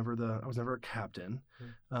idolized. I was never a captain.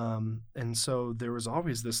 And so there was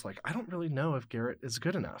always this I don't really know if Garrett is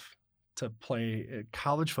good enough to play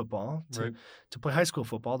college football, to play high school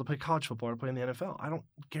football, to play college football, or to play in the NFL.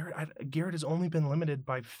 Garrett has only been limited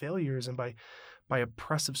by failures and by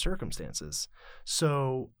oppressive circumstances.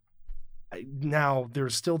 So now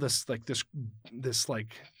there's still this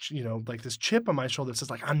chip on my shoulder that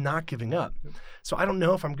says I'm not giving up. So I don't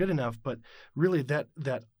know if I'm good enough, but really that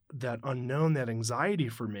unknown, that anxiety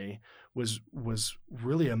for me was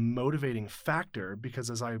really a motivating factor because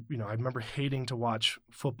as I remember hating to watch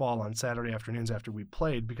football on Saturday afternoons after we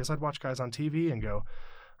played because I'd watch guys on TV and go,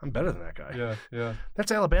 I'm better than that guy. Yeah.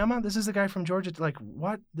 That's Alabama. This is the guy from Georgia.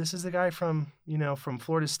 What? This is the guy from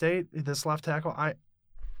Florida State, this left tackle.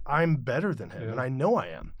 I'm better than him, and I know I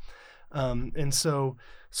am. And so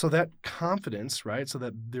that confidence, right? So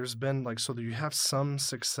that there's been so that you have some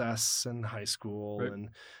success in high school and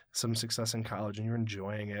some success in college and you're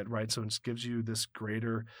enjoying it, right? So it just gives you this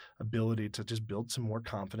greater ability to just build some more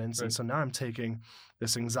confidence. Right. And so now I'm taking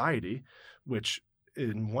this anxiety, which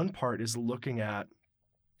in one part is looking at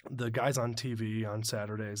the guys on TV on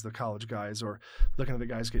Saturdays, the college guys, or looking at the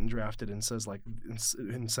guys getting drafted and says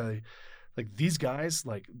these guys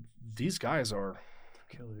are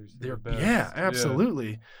killers. Yeah,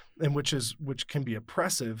 absolutely. And which can be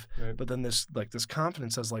oppressive. Right. But then this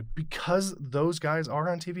confidence says because those guys are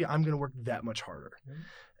on TV, I'm going to work that much harder. Right.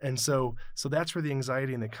 And so that's where the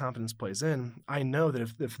anxiety and the confidence plays in. I know that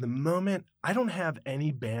if the moment I don't have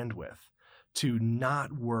any bandwidth to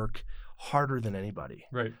not work harder than anybody.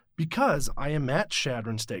 Right. Because I am at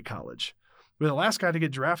Chadron State College. The last guy to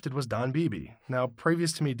get drafted was Don Beebe. Now,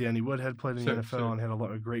 previous to me, Danny Woodhead played in the NFL and had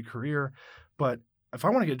a great career. But if I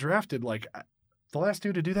want to get drafted, the last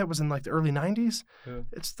dude to do that was in the early 90s. Yeah.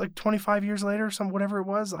 It's 25 years later, whatever it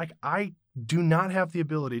was. I do not have the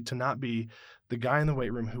ability to not be the guy in the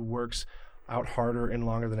weight room who works out harder and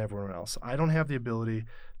longer than everyone else. I don't have the ability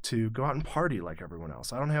to go out and party like everyone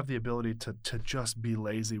else. I don't have the ability to just be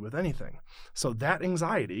lazy with anything. So that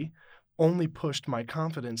anxiety only pushed my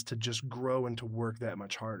confidence to just grow and to work that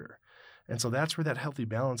much harder. And so that's where that healthy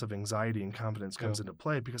balance of anxiety and confidence comes into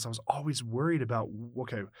play because I was always worried about,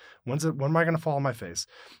 okay, when am I going to fall on my face?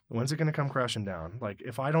 When's it going to come crashing down?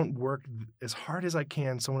 If I don't work as hard as I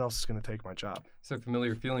can, someone else is going to take my job. So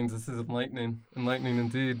familiar feelings. This is enlightening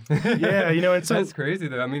indeed. Yeah, and so that's crazy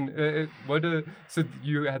though. I mean, so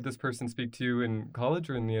you had this person speak to you in college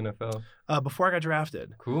or in the NFL? Before I got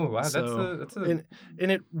drafted. Cool. Wow, so, that's a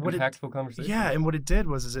impactful conversation. Yeah, and what it did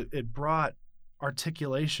was it brought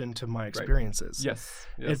articulation to my experiences. Right. Yes.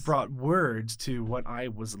 It brought words to what I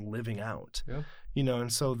was living out. Yeah.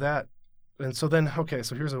 And so then, okay,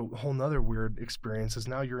 so here's a whole nother weird experience is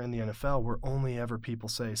now you're in the NFL where only ever people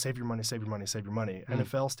say, save your money, save your money, save your money.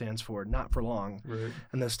 NFL stands for not for long. Right.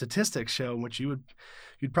 And the statistics show, which you'd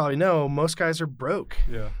probably know, most guys are broke.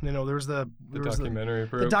 Yeah. There was the documentary.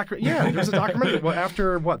 There's a documentary. Well,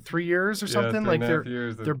 after 3 years or something? 3.5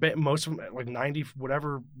 years. They're most of them, 90,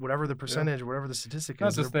 whatever the percentage, whatever the statistic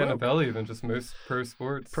is. Not just the NFL even, just most pro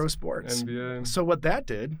sports. NBA. So what that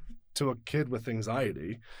did to a kid with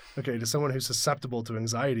anxiety, to someone who's susceptible to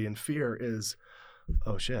anxiety and fear is,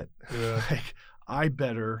 oh shit. Yeah. I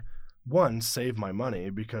better, one, save my money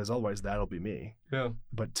because otherwise that'll be me. Yeah.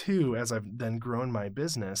 But two, as I've then grown my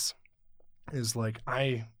business, is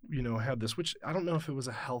I, had this, which I don't know if it was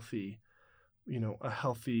a healthy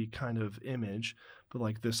kind of image,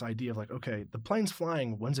 but this idea of okay, the plane's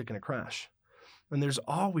flying, when's it going to crash? And there's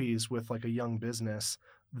always with a young business,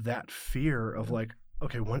 that fear of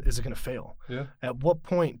okay, when is it going to fail? Yeah. At what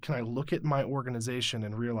point can I look at my organization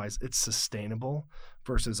and realize it's sustainable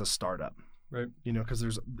versus a startup? Right. Because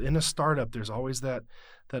there's in a startup, there's always that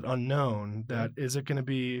unknown. That is it going to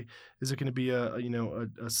be a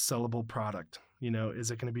sellable product?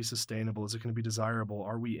 Is it going to be sustainable? Is it going to be desirable?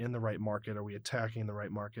 Are we in the right market? Are we attacking the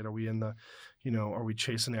right market? Are we in the, are we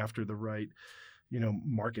chasing after the right,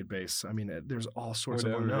 market base? I mean, there's all sorts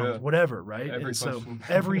of unknowns, whatever, right? Every question.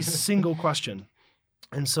 So every single question.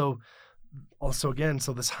 And so also again,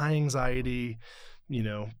 so this high anxiety,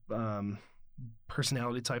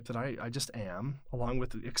 personality type that I just am, along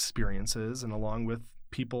with experiences and along with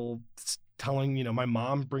people telling, my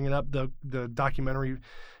mom bringing up the documentary,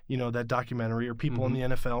 that documentary, or people in the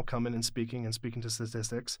NFL coming and speaking to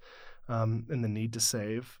statistics, and the need to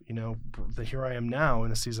save, here I am now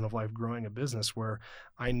in a season of life growing a business where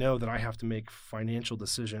I know that I have to make financial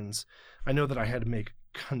decisions. I know that I had to make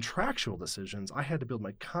contractual decisions. I had to build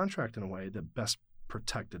my contract in a way that best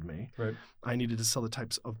protected me. Right. I needed to sell the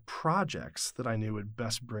types of projects that I knew would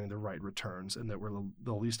best bring the right returns and that were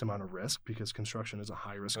the least amount of risk, because construction is a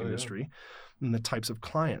high risk industry, and the types of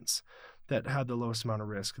clients that had the lowest amount of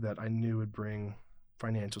risk that I knew would bring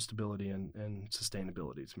financial stability and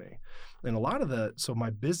sustainability to me. And a lot of so my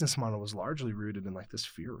business model was largely rooted in like this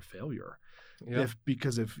fear of failure. Yeah.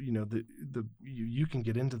 Because you can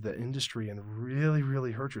get into the industry and really,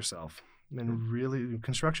 really hurt yourself. And really,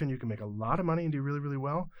 construction, you can make a lot of money and do really, really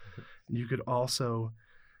well. You could also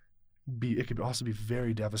it could also be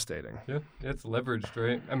very devastating. Yeah, it's leveraged,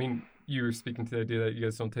 right? I mean, you were speaking to the idea that you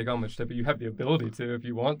guys don't take on much debt, but you have the ability to if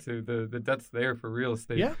you want to. The debt's there for real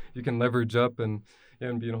estate. Yeah. You can leverage up and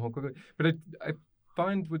be in a hole quickly. But I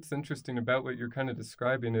find what's interesting about what you're kind of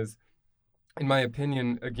describing is, in my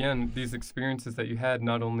opinion, again, these experiences that you had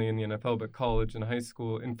not only in the NFL, but college and high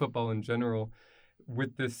school, in football in general,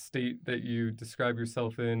 with this state that you describe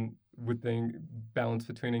yourself in, with the balance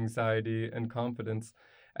between anxiety and confidence,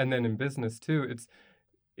 and then in business too,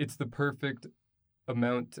 it's the perfect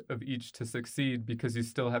amount of each to succeed, because you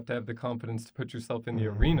still have to have the confidence to put yourself in the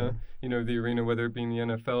arena, the arena, whether it be in the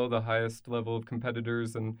NFL, the highest level of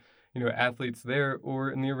competitors and, athletes there, or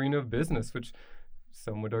in the arena of business, which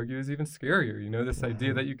some would argue is even scarier, this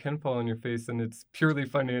idea that you can fall on your face and it's purely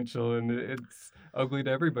financial and it's ugly to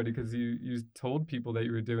everybody because you told people that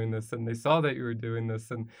you were doing this and they saw that you were doing this.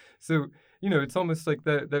 And so, it's almost like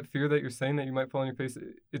that fear that you're saying that you might fall on your face.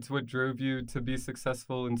 It's what drove you to be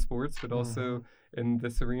successful in sports, but also in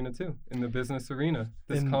this arena too, in the business arena,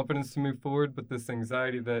 this confidence to move forward, but this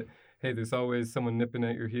anxiety that, hey, there's always someone nipping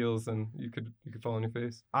at your heels and you could fall on your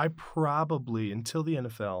face. I probably, until the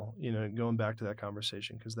NFL, going back to that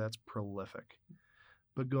conversation, because that's prolific,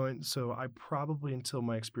 but I probably, until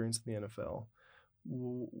my experience in the NFL,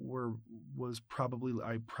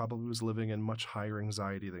 I probably was living in much higher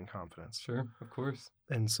anxiety than confidence. Sure, of course.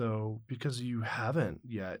 And so, because you haven't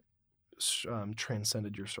yet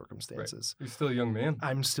transcended your circumstances. Right. You're still a young man.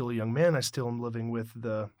 I'm still a young man. I still am living with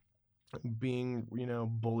being,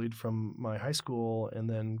 bullied from my high school and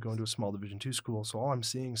then going to a small Division II school. So all I'm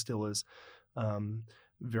seeing still is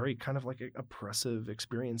very kind of like oppressive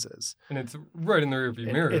experiences. And it's right in the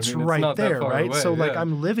rearview mirror. It's right not there, right? Away. So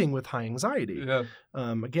I'm living with high anxiety. Yeah.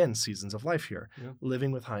 Again, seasons of life here. Yeah.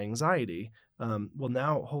 Living with high anxiety. Well,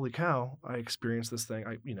 now, holy cow, I experienced this thing.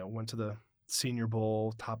 I, went to the Senior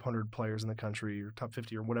Bowl, top 100 players in the country, or top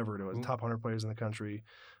 50 or whatever it was, top 100 players in the country.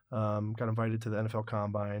 Got invited to the NFL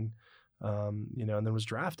Combine, and then was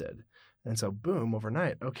drafted. And so, boom,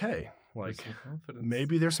 overnight, okay,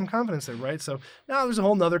 maybe there's some confidence there, right? So now there's a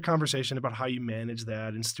whole nother conversation about how you manage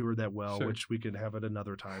that and steward that well, sure, which we could have at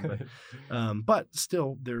another time. But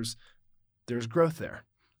still, there's growth there.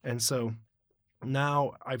 And so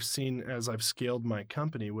now I've seen, as I've scaled my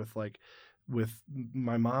company with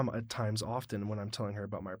my mom at times, often when I'm telling her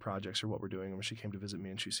about my projects or what we're doing, and when she came to visit me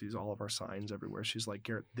and she sees all of our signs everywhere, she's like,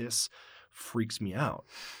 Garrett, this freaks me out.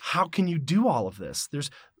 How can you do all of this?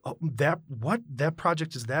 There's that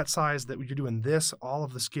project is that size, that you're doing this, all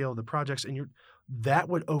of the scale of the projects, and that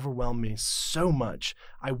would overwhelm me so much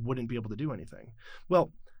I wouldn't be able to do anything.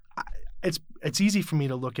 Well, it's easy for me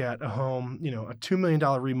to look at a home, a $2 million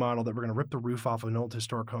remodel that we're going to rip the roof off of an old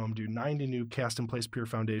historic home, do 90 new cast-in-place pier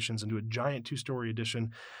foundations, and do a giant 2-story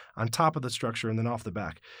addition on top of the structure and then off the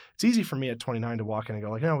back. It's easy for me at 29 to walk in and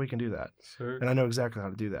go no, we can do that. Sure. And I know exactly how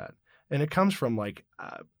to do that. And it comes from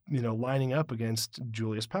lining up against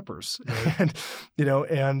Julius Peppers, right,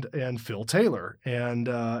 and Phil Taylor and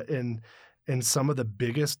some of the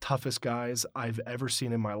biggest, toughest guys I've ever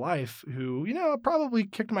seen in my life, who probably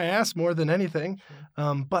kicked my ass more than anything.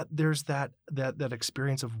 But there's that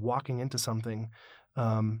experience of walking into something,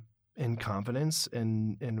 and in confidence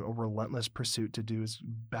and in a relentless pursuit to do as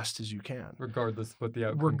best as you can. Regardless of what the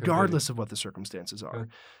outcome Regardless of what the circumstances are. Yeah.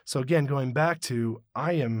 So again, going back to,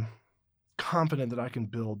 I am confident that I can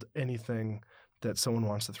build anything that someone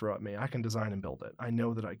wants to throw at me. I can design and build it. I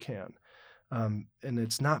know that I can. And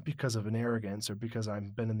it's not because of an arrogance or because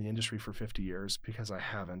I've been in the industry for 50 years, because I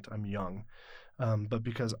haven't. I'm young. But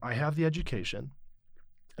because I have the education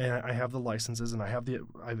and I have the licenses and I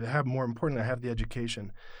have more importantly, I have the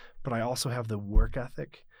education, but I also have the work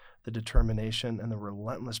ethic, the determination, and the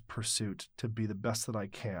relentless pursuit to be the best that I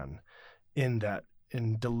can in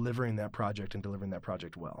delivering that project and delivering that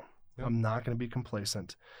project well. Yep. I'm not going to be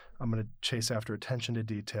complacent. I'm going to chase after attention to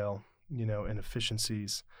detail, and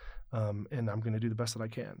efficiencies, and I'm going to do the best that I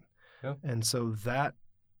can. Yep. And so that,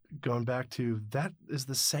 going back to, that is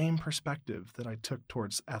the same perspective that I took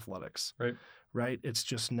towards athletics. Right? It's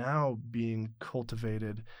just now being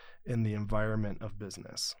cultivated in the environment of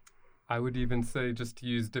business. I would even say, just to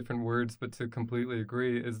use different words, but to completely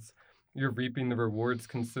agree, is you're reaping the rewards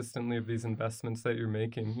consistently of these investments that you're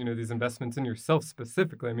making. These investments in yourself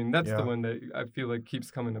specifically. I mean, that's the one that I feel like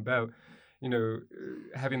keeps coming about.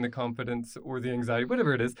 Having the confidence or the anxiety,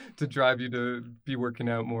 whatever it is, to drive you to be working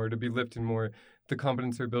out more, to be lifting more, the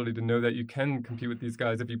confidence or ability to know that you can compete with these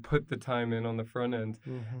guys if you put the time in on the front end.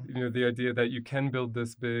 Mm-hmm. The idea that you can build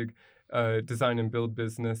this big design and build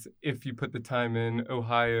business if you put the time in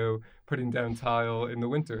Ohio, putting down tile in the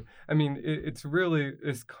winter. I mean, it's really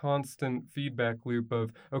this constant feedback loop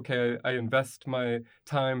of, okay, I invest my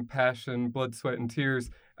time, passion, blood, sweat, and tears,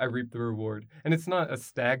 I reap the reward. And it's not a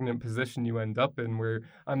stagnant position you end up in where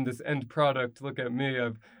I'm this end product, look at me,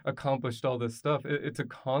 I've accomplished all this stuff. It's a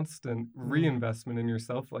constant reinvestment in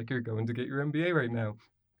yourself, like you're going to get your MBA right now.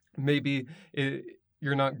 Maybe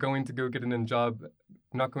you're not going to go get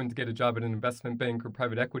not going to get a job at an investment bank or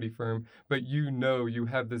private equity firm, but you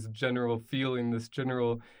have this general feeling, this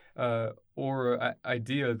general aura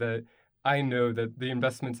idea that I know that the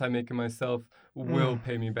investments I make in myself will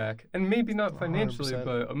pay me back. And maybe not financially, 100%.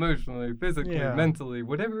 But emotionally, physically, mentally,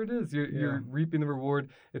 whatever it is, you're reaping the reward.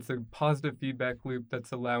 It's a positive feedback loop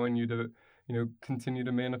that's allowing you to, continue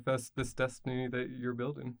to manifest this destiny that you're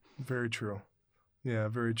building. Very true. Yeah,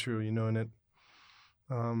 very true. And it,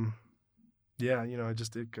 I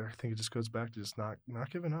think it just goes back to just not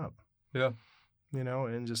giving up. Yeah.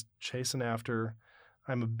 And just chasing after.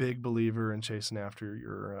 I'm a big believer in chasing after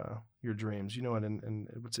your dreams. And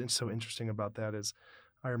what's so interesting about that is,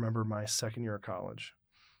 I remember my second year of college.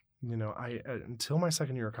 Until my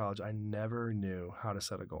second year of college, I never knew how to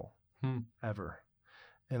set a goal ever.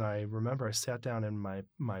 And I remember I sat down in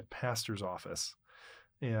my pastor's office,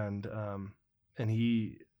 and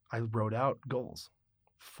I wrote out goals,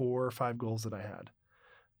 4 or 5 goals that I had,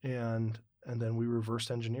 and then we reverse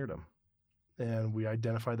engineered them, and we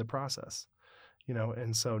identified the process.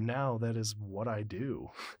 And so now that is what I do.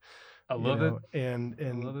 I love it. And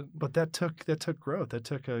I love it. But that took growth. That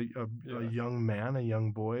took a young man, a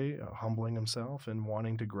young boy, humbling himself and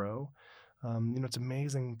wanting to grow. It's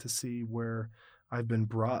amazing to see where I've been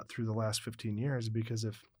brought through the last 15 years, because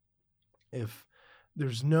if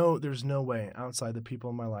there's no way outside the people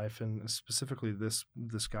in my life, and specifically this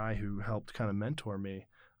guy who helped kind of mentor me,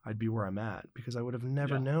 I'd be where I'm at, because I would have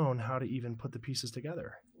never known how to even put the pieces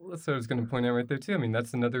together. Well, that's what I was going to point out right there too. I mean,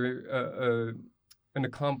 that's another an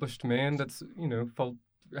accomplished man that's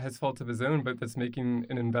has faults of his own, but that's making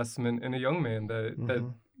an investment in a young man that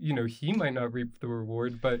he might not reap the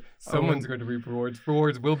reward, but someone's going to reap rewards.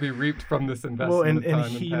 Rewards will be reaped from this investment.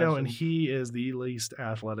 Well, and he is the least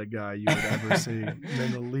athletic guy you would ever see.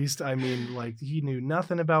 And the least, he knew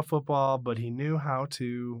nothing about football, but he knew how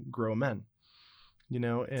to grow men.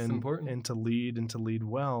 And to lead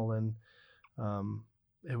well. And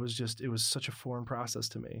it was such a foreign process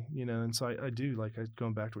to me, and so I do,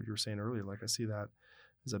 going back to what you were saying earlier, I see that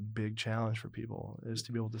as a big challenge for people, is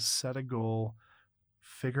to be able to set a goal,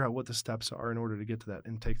 figure out what the steps are in order to get to that,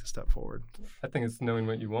 and take the step forward. I think it's knowing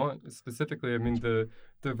what you want. Specifically, I mean, the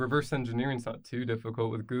reverse engineering is not too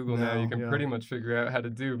difficult with Google now. You can pretty much figure out how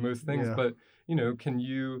to do most things, but, can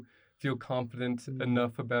you feel confident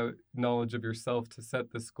enough about knowledge of yourself to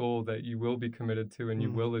set this goal that you will be committed to and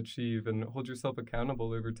you will achieve, and hold yourself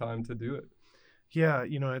accountable over time to do it? Yeah,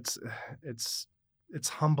 it's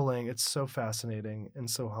humbling. It's so fascinating and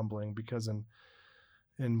so humbling, because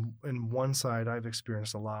in one side, I've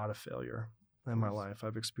experienced a lot of failure in my life.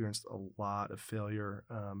 I've experienced a lot of failure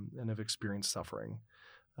and I've experienced suffering,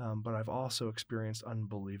 but I've also experienced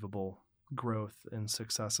unbelievable growth and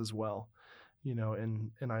success as well.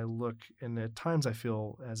 And I look, and at times I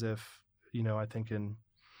feel as if, I think in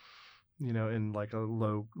a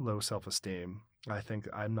low self-esteem, I think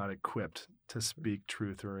I'm not equipped to speak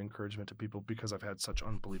truth or encouragement to people because I've had such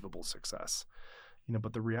unbelievable success.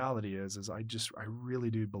 But the reality is I really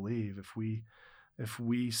do believe if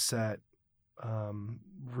we set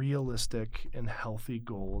realistic and healthy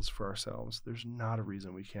goals for ourselves, there's not a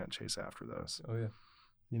reason we can't chase after those. Oh yeah.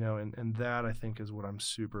 And that I think is what I'm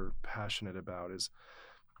super passionate about, is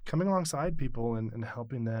coming alongside people and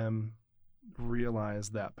helping them realize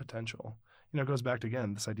that potential. It goes back to,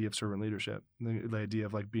 again, this idea of servant leadership, the idea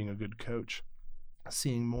of like being a good coach,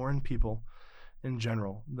 seeing more in people in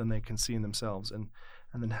general than they can see in themselves, and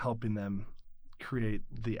then helping them create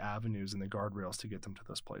the avenues and the guardrails to get them to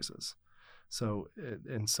those places. So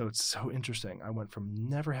it's so interesting. I went from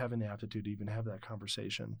never having the aptitude to even have that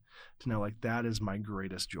conversation to now, like, that is my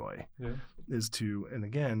greatest joy, is to, and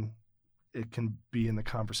again, it can be in the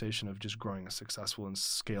conversation of just growing a successful and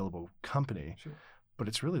scalable company. Sure. But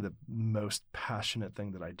it's really the most passionate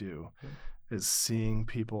thing that I do, is seeing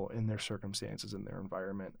people in their circumstances, in their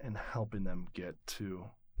environment, and helping them get to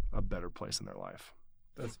a better place in their life.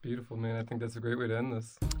 That's beautiful, man. I think that's a great way to end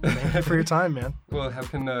this. Thank you for your time, man. Well, how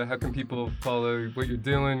can people follow what you're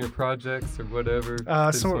doing, your projects, or whatever?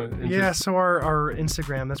 So our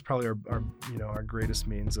Instagram, that's probably our greatest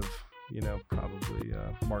means of probably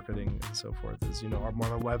marketing and so forth, is our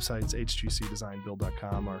website's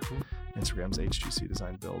hgcdesignbuild.com. Our Instagram's HGC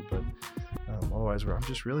Design Build. But otherwise, I'm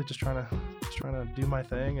just trying to do my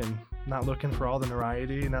thing and not looking for all the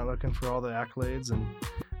notoriety, not looking for all the accolades. And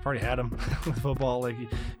I've already had them with football. Like, you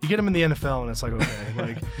get them in the NFL, and it's like, okay,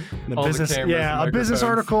 like in the all business, the a business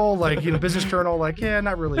article, like Business Journal, like, yeah,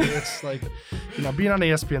 not really. It's like, being on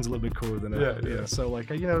ESPN's a little bit cooler than it. So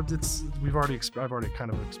like, I've already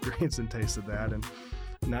kind of experienced and tasted that, and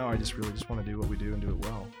now I just really want to do what we do and do it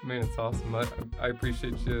well. Man, it's awesome. I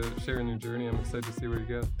appreciate you sharing your journey. I'm excited to see where you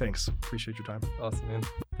go. Thanks. Appreciate your time. Awesome, man.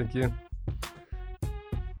 Thank you.